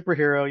as a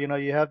superhero,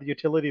 you have the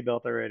utility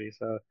belt already.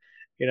 So,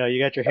 you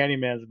got your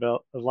handyman's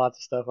belt. There's lots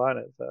of stuff on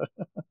it. So,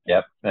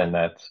 yep. And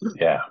that's,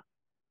 yeah.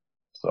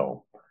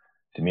 So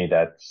to me,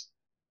 that's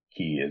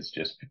key is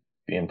just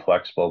being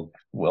flexible,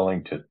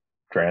 willing to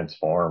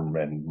transform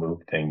and move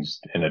things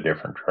in a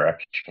different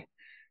direction.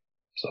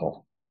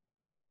 So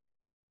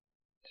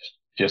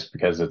just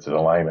because it's an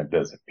alignment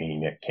doesn't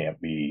mean it can't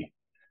be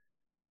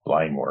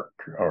line work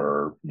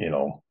or,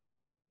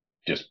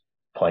 just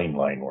plain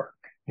line work.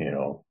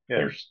 yeah,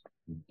 There's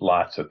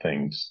lots of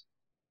things,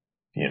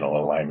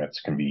 alignments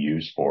can be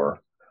used for.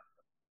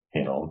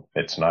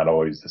 It's not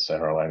always the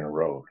center line of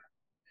road.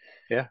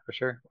 yeah, for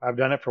sure. I've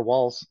done it for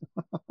walls.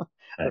 The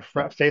Yeah.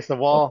 front face of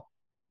the wall,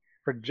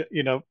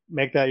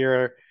 make that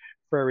your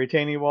for a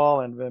retaining wall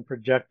and then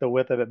project the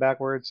width of it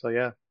backwards. So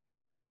yeah.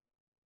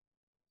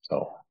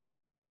 So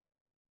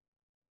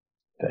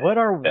What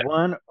are that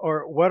one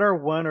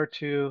or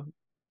two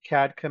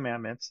CAD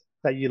commandments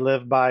that you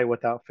live by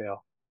without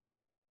fail?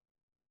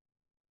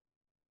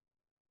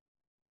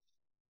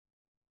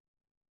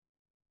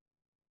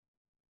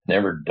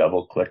 never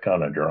double click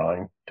on a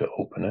drawing to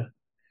open it.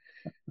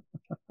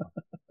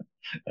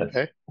 That's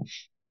Okay.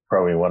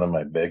 probably one of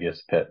my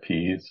biggest pet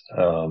peeves.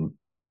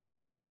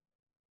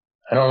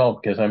 I don't know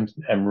because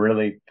I'm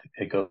really,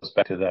 it goes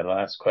back to that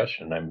last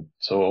question. I'm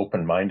so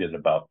open-minded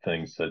about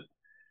things that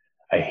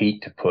I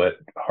hate to put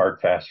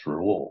hard, fast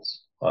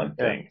rules on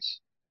Yeah. things.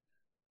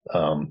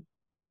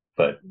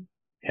 But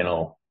you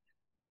know,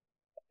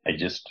 I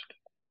just,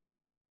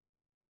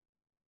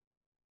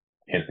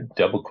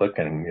 double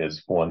clicking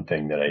is one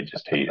thing that I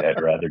just hate.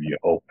 I'd rather you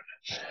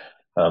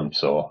open.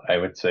 So I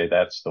would say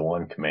that's the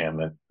one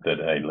commandment that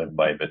I live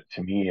by. But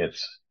to me,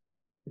 it's,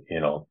 you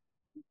know,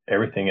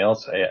 everything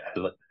else, I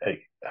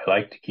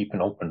like to keep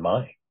an open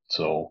mind.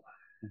 So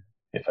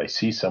if I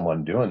see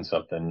someone doing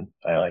something,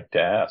 I like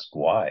to ask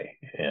why.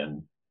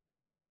 And,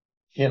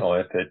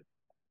 if it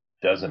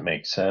doesn't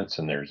make sense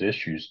and there's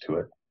issues to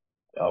it,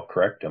 I'll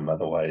correct them.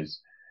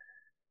 Otherwise,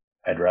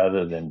 I'd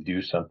rather than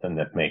do something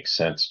that makes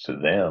sense to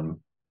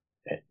them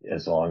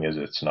as long as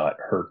it's not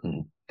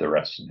hurting the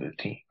rest of the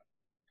team.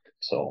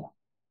 So,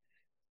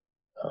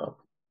 um,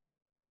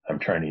 I'm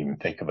trying to even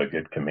think of a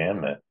good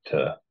commandment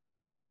to,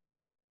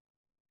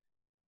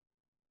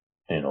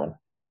 you know,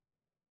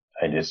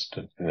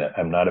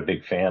 I'm not a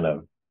big fan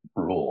of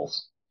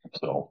rules.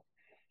 So,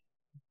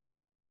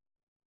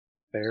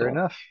 Fair so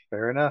enough.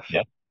 Fair enough.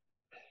 yeah,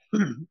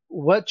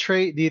 What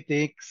trait do you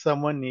think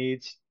someone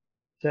needs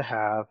to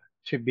have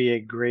to be a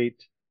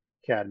great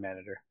CAD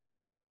manager?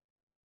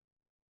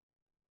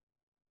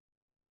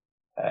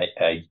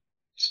 I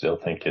still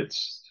think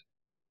it's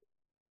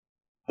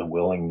the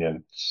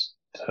willingness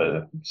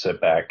to sit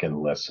back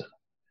and listen.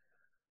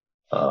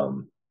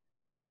 Um,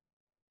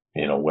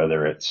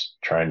 whether it's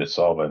trying to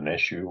solve an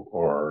issue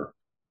or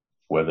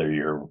whether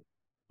you're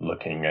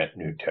looking at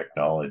new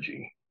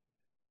technology,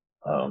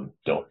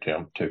 don't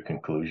jump to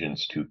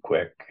conclusions too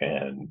quick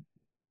and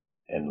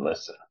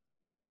listen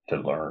to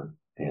learn.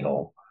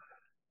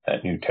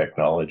 That new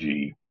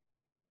technology,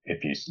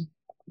 if you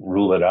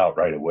rule it out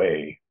right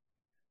away,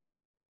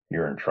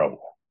 you're in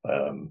trouble.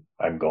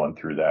 I'm going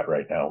through that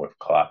right now with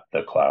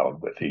the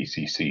cloud with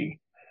ACC.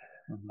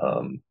 Mhm.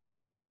 Um,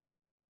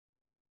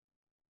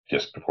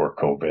 just before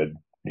COVID,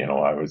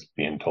 I was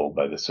being told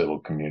by the civil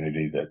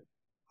community that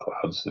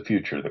cloud's the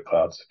future, the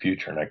cloud's the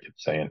future. And I kept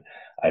saying,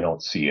 I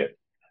don't see it.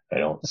 I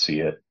don't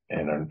see it.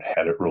 And I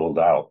had it ruled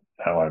out.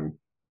 Now I'm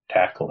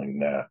tackling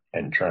that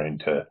and trying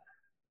to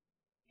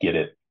get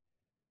it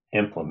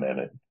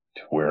implemented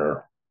to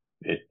where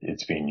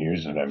it's being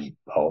used. And I'm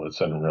all of a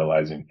sudden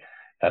realizing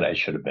that I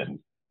should have been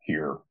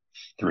here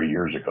 3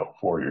 years ago,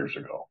 4 years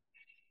ago.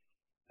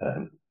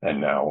 And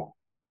now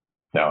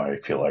I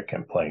feel like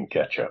I'm playing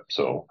catch up.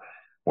 So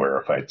where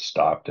if I'd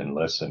stopped and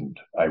listened,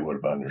 I would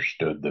have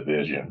understood the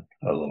vision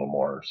a little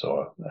more.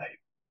 So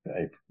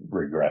I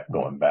regret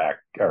going back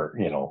or,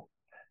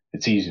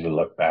 it's easy to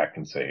look back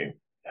and say,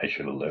 I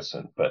should have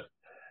listened, but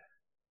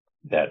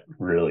that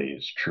really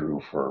is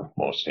true for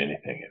most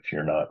anything. If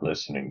you're not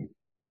listening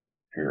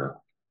you're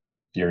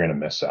you're going to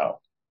miss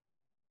out.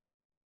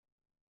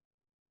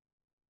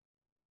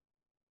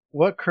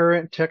 What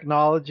current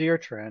technology or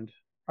trend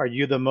are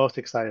you the most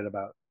excited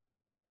about?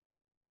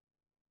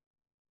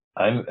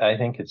 I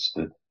think it's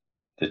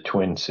the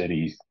Twin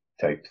Cities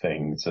type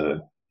things,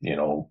 you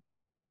know,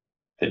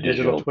 the The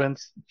digital digital,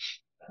 twins?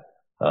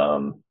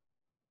 um,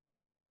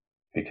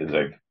 because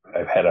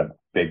I've had a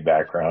big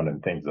background in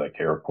things like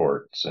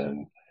airports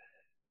and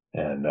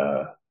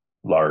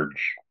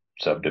large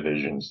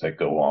subdivisions that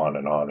go on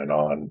and on and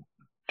on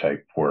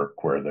type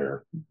work where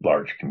they're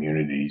large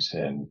communities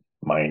and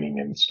mining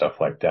and stuff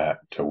like that,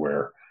 to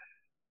where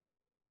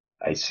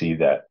I see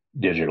that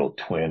digital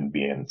twin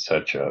being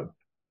such a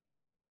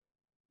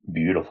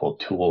beautiful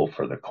tool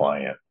for the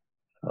client,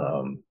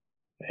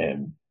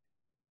 and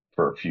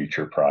for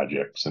future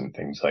projects and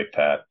things like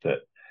that, that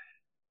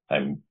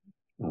I'm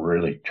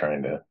really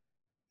trying to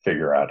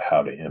figure out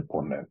how to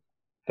implement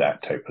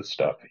that type of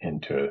stuff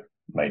into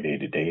my day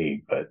to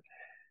day. But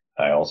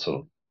I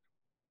also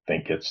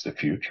think it's the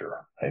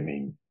future. I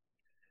mean,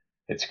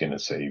 it's going to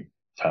save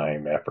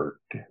time, effort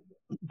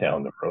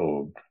down the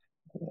road.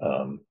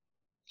 Um,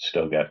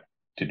 Still got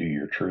to do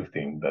your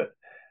truthing, but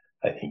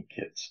I think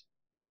it's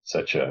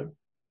such a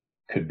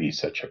could be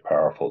such a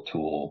powerful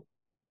tool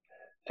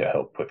to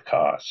help with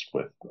costs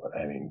with,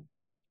 I mean,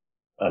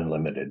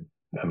 unlimited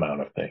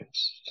amount of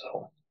things.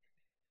 So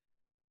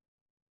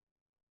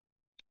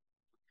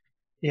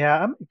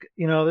Yeah,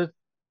 there's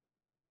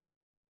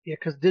yeah,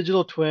 because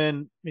digital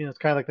twin, it's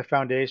kind of like the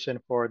foundation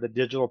for the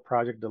digital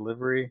project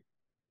delivery,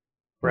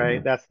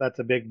 right? mhm. That's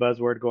a big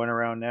buzzword going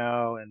around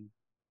now, and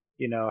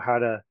how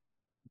to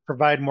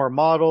provide more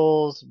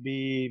models,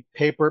 be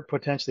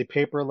potentially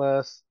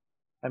paperless.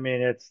 I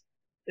mean, it's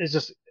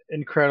just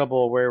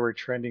incredible where we're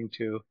trending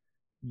to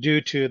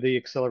due to the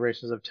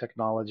accelerations of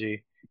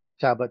technology,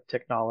 tablet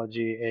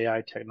technology,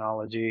 AI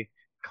technology,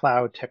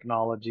 cloud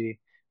technology.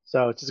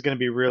 So it's just going to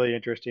be really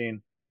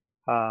interesting.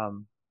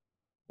 Um,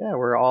 yeah,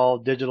 we're all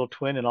digital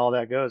twin and all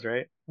that goes,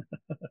 right?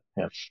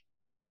 Yep.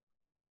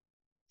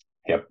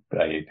 Yep.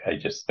 I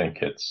just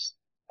think it's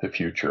the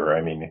future.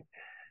 I mean,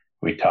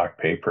 we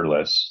talk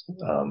paperless.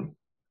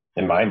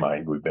 In my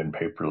mind, we've been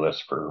paperless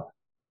for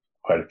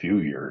quite a few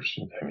years.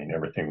 I mean,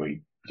 everything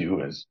we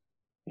do is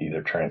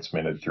either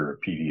transmitted through a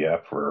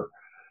PDF or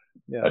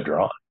Yeah, a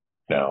drawing.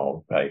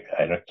 Now, I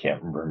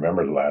can't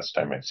remember the last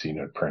time I've seen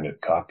a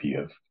printed copy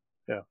of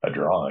yeah, a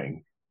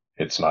drawing.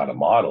 It's not a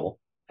model,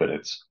 but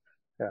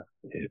yeah,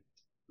 it,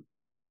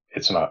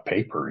 it's not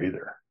paper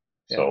either.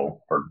 yeah.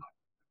 So, or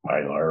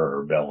mylar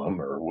or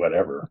vellum or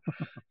whatever.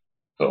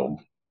 So,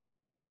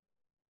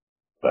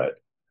 but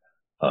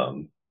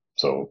um,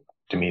 so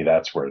to me,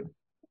 that's where,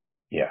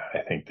 yeah, I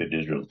think the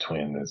digital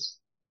twin is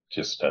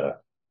just a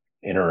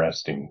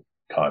interesting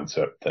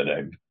concept that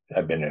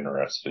I've been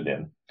interested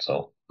in.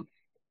 So,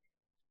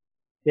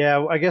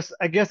 Yeah, I guess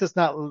it's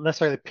not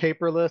necessarily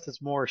paperless,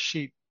 it's more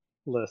sheet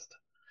list,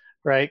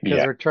 right?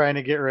 Because yeah, we're trying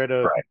to get rid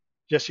of right.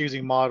 just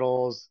using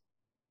models,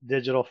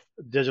 digital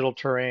digital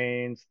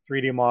terrains,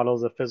 3D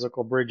models of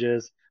physical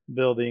bridges,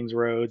 buildings,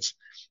 roads.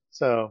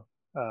 So,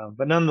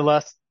 but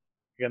nonetheless,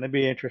 going to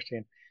be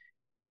interesting.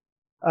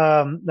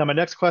 Now, my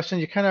next question,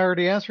 you kind of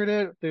already answered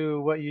it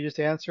through what you just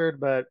answered,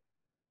 but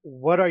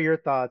what are your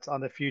thoughts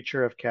on the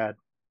future of CAD?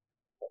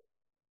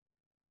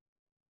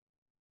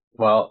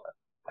 Well,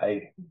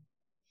 I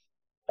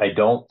I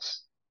don't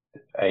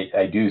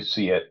I do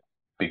see it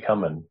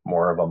becoming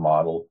more of a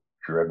model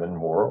driven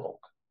world,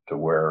 to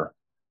where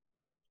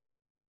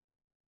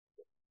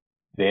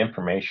the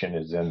information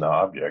is in the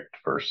object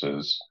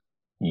versus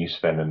you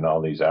spending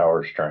all these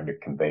hours trying to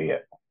convey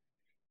it.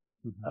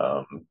 Mhm.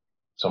 Um,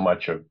 so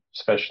much of,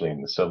 especially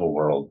in the civil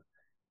world,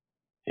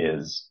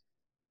 is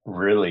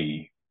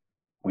really,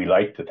 we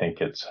like to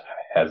think it's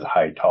has a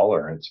high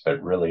tolerance,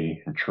 but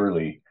really and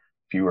truly,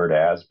 if you were to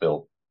as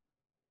built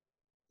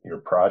your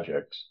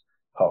projects,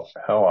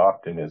 how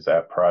often is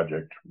that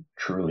project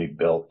truly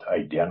built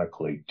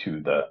identically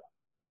to the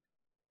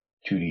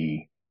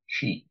 2D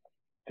sheet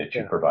that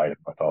you Yeah, provided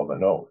with all the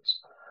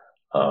nodes?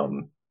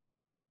 Um,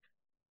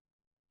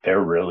 they're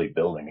really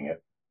building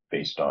it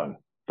based on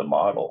the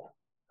model,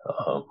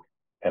 um,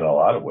 in a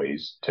lot of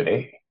ways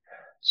today.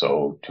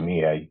 So to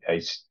me, I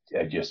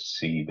just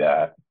see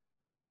that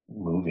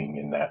moving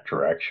in that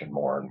direction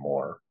more and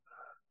more.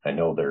 I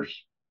know there's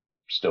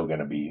still going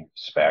to be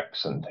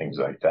specs and things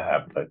like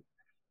that, but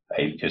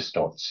I just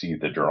don't see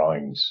the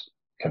drawings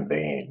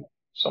conveying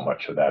so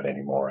much of that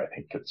anymore. I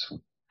think it's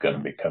going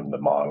to become the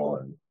model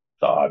and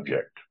the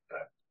object.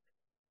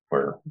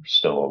 We're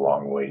still a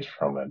long ways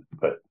from it,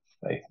 but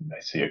I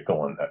see it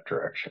going that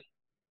direction.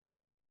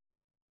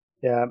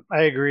 yeah,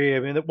 I agree. I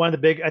mean,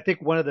 I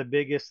think one of the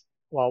biggest,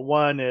 well,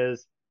 one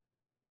is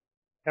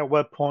at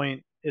what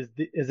point is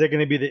it going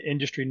to be the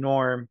industry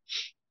norm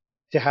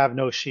to have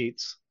no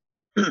sheets,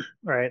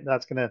 right?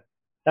 That's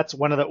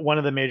one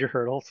of the major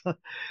hurdles.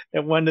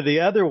 And one of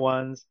the other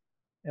ones,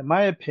 in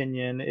my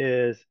opinion,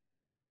 is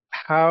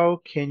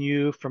how can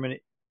you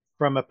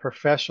from a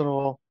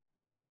professional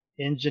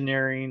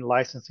engineering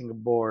licensing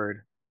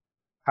board,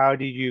 how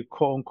do you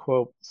quote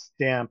unquote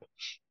stamp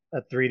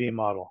a 3D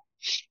model,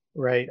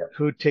 right? Yeah.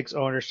 Who takes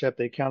ownership,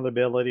 the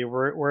accountability,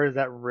 where does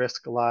that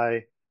risk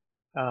lie?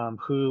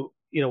 Who,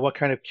 what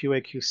kind of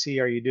QA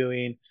QC are you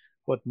doing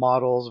with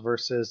models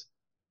versus,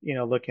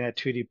 looking at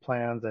 2D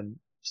plans and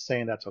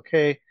saying that's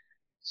okay.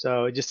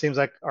 So it just seems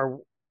like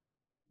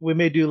we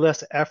may do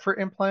less effort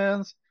in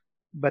plans,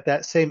 but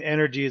that same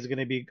energy is going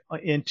to be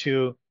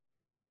into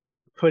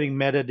putting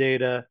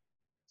metadata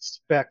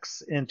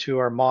specs into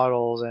our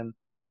models and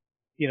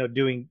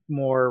doing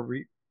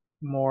more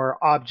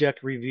object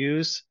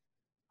reviews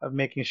of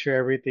making sure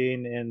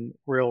everything in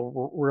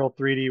real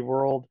 3D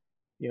world,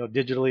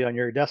 digitally on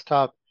your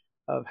desktop,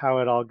 of how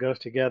it all goes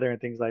together and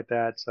things like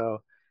that.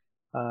 So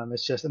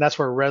it's just, and that's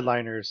where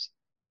redliners,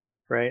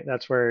 right?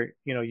 That's where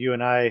you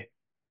and I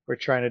were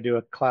trying to do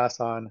a class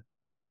on,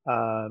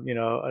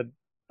 a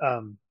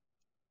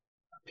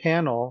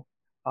panel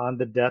on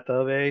the death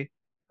of the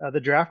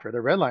drafter, the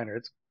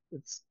redliner.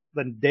 It's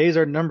the days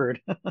are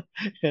numbered,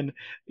 and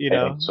you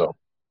I think know. so.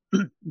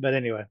 But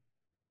anyway,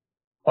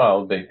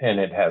 Well, and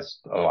it has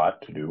a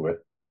lot to do with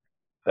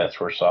that's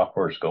where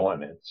software is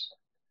going.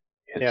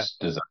 yeah, It's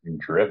design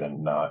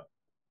driven, not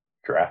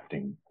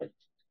drafting yeah.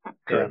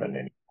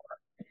 driven.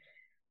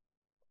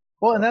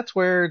 Well, and So that's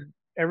where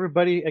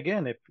everybody,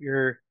 again, if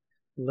you're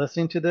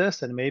listening to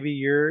this and maybe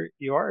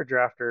you are a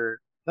drafter,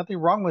 nothing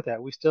wrong with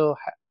that.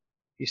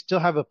 You still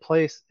have a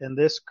place in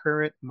this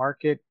current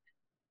market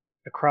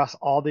across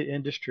all the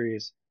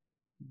industries.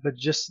 But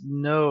just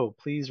know,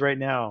 please, right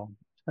now,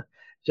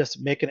 just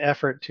make an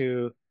effort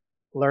to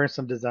learn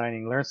some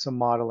designing, learn some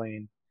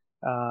modeling.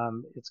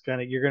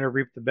 You're gonna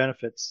reap the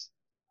benefits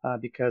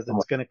because I'm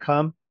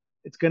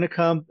it's gonna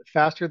come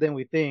faster than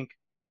we think,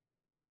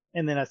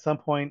 and then at some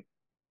point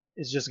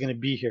it's just gonna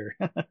be here,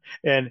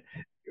 and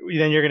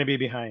then you're gonna be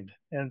behind.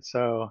 And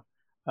so,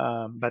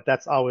 but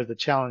that's always the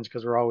challenge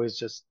because we're always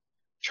just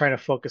trying to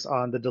focus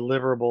on the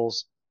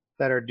deliverables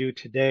that are due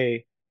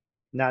today,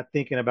 not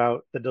thinking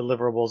about the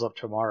deliverables of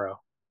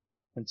tomorrow.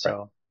 And right.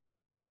 so,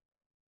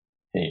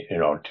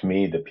 To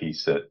me, the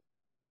piece that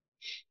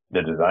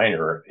the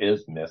designer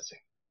is missing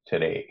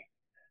today,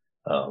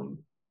 um,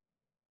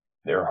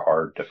 they're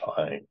hard to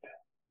find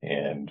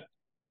and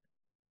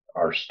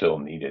are still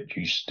needed.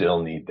 You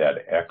still need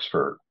that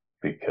expert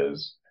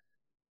because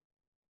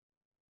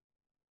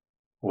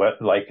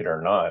like it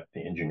or not,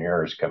 the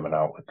engineer is coming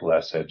out with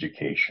less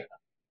education.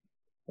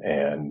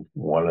 And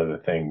one of the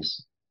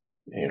things,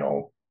 you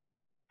know,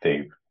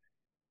 they've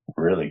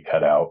really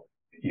cut out,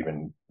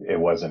 even it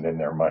wasn't in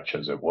there much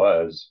as it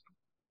was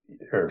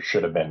or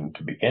should have been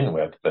to begin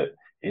with, but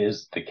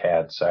is the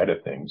CAD side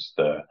of things,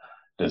 the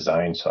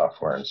design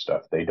software and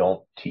stuff. They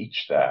don't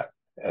teach that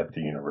at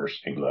the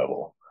university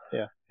level.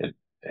 yeah,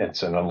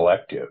 It's an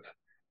elective.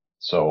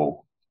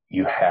 So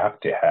you have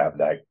to have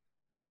that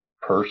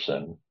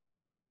person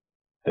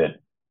that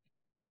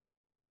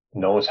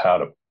knows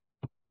how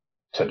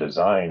to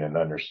design and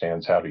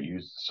understands how to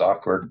use the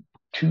software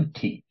to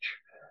teach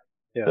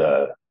yeah,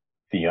 the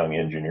the young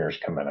engineers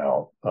coming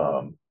out.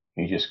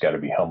 You just got to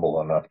be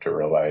humble enough to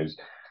realize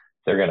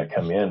they're going to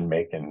come in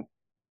making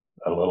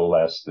a little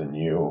less than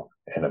you,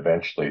 and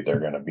eventually they're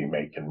going to be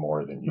making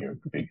more than you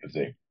because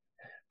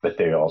but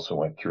they also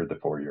went through the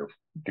 4 year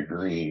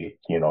degree,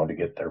 to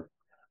get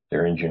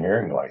their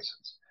engineering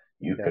license.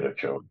 You yeah, could have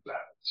chosen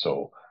that.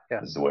 So yeah.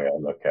 this is the way I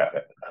look at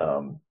it.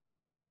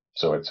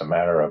 So it's a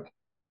matter of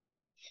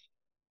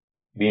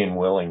being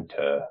willing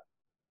to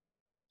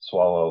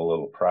swallow a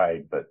little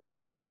pride, but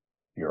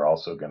you're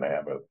also going to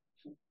have a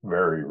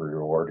very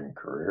rewarding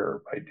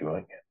career by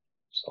doing it.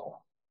 So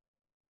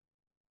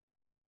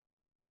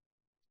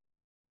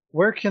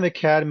Where can the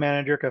CAD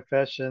Manager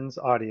Confessions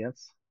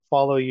audience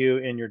follow you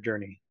in your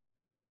journey?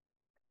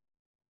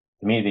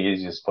 to me, the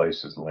easiest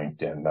place is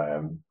LinkedIn.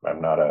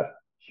 I'm not a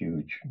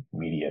huge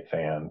media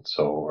fan,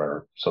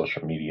 or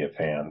social media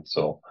fan.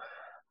 So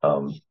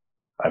um,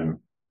 I'm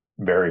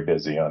very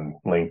busy on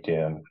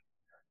LinkedIn.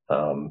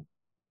 Um,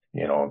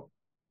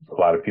 a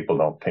lot of people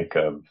don't think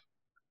of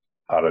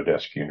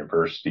Autodesk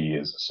University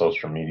as a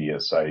social media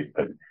site,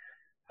 but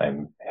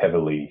I'm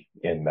heavily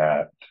in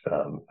that.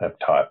 I've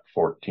taught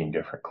 14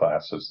 different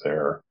classes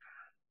there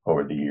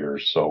over the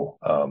years. So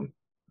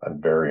I'm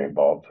very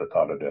involved with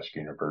Autodesk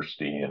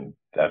University, and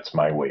that's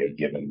my way of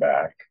giving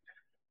back.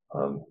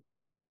 Um,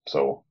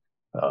 so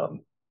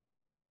um,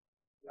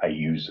 I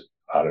use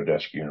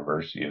Autodesk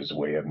University as a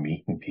way of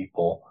meeting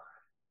people,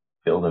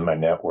 building my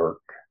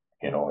network.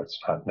 It's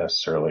not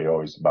necessarily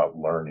always about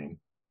learning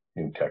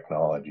new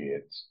technology.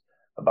 It's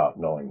about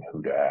knowing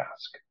who to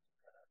ask.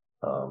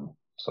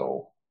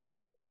 So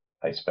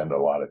I spend a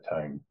lot of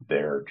time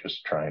there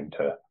just trying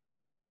to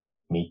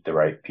meet the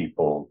right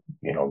people,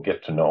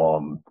 get to know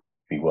them,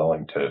 be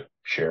willing to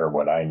share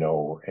what I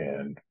know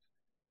and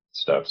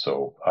stuff.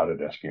 So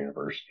Autodesk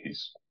University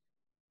is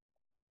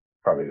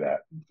probably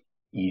that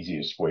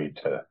easiest way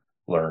to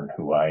learn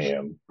who I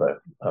am. But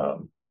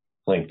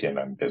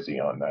LinkedIn, I'm busy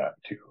on that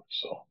too.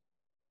 So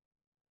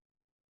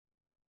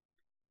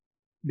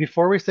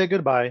Before we say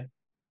goodbye,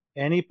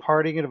 Any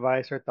parting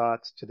advice or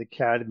thoughts to the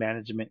CAD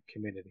management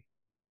community?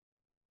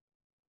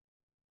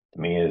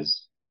 To me,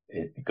 is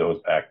it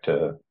goes back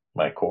to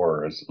my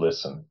core is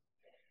listen,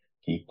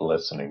 keep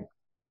listening.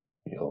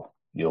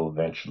 You'll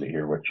eventually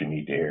hear what you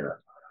need to hear.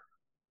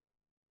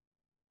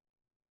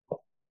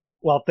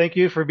 Well, thank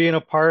you for being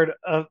a part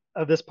of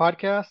this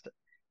podcast.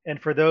 And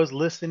for those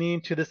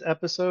listening to this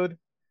episode,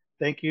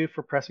 thank you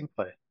for pressing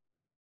play.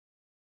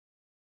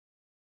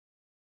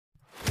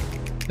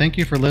 Thank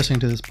you for listening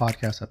to this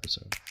podcast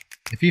episode.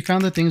 If you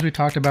found the things we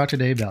talked about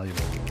today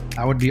valuable,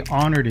 I would be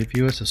honored if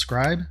you would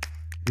subscribe,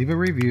 leave a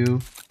review,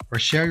 or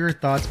share your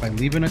thoughts by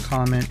leaving a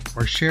comment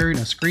or sharing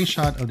a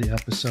screenshot of the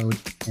episode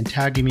and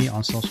tagging me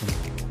on social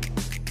media.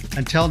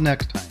 Until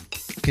next time,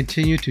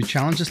 continue to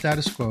challenge the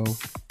status quo,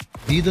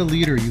 be the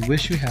leader you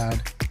wish you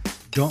had,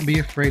 don't be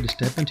afraid to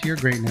step into your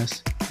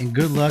greatness, and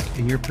good luck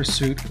in your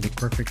pursuit for the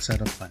perfect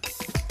set of plans.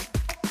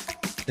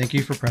 Thank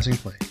you for pressing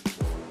play.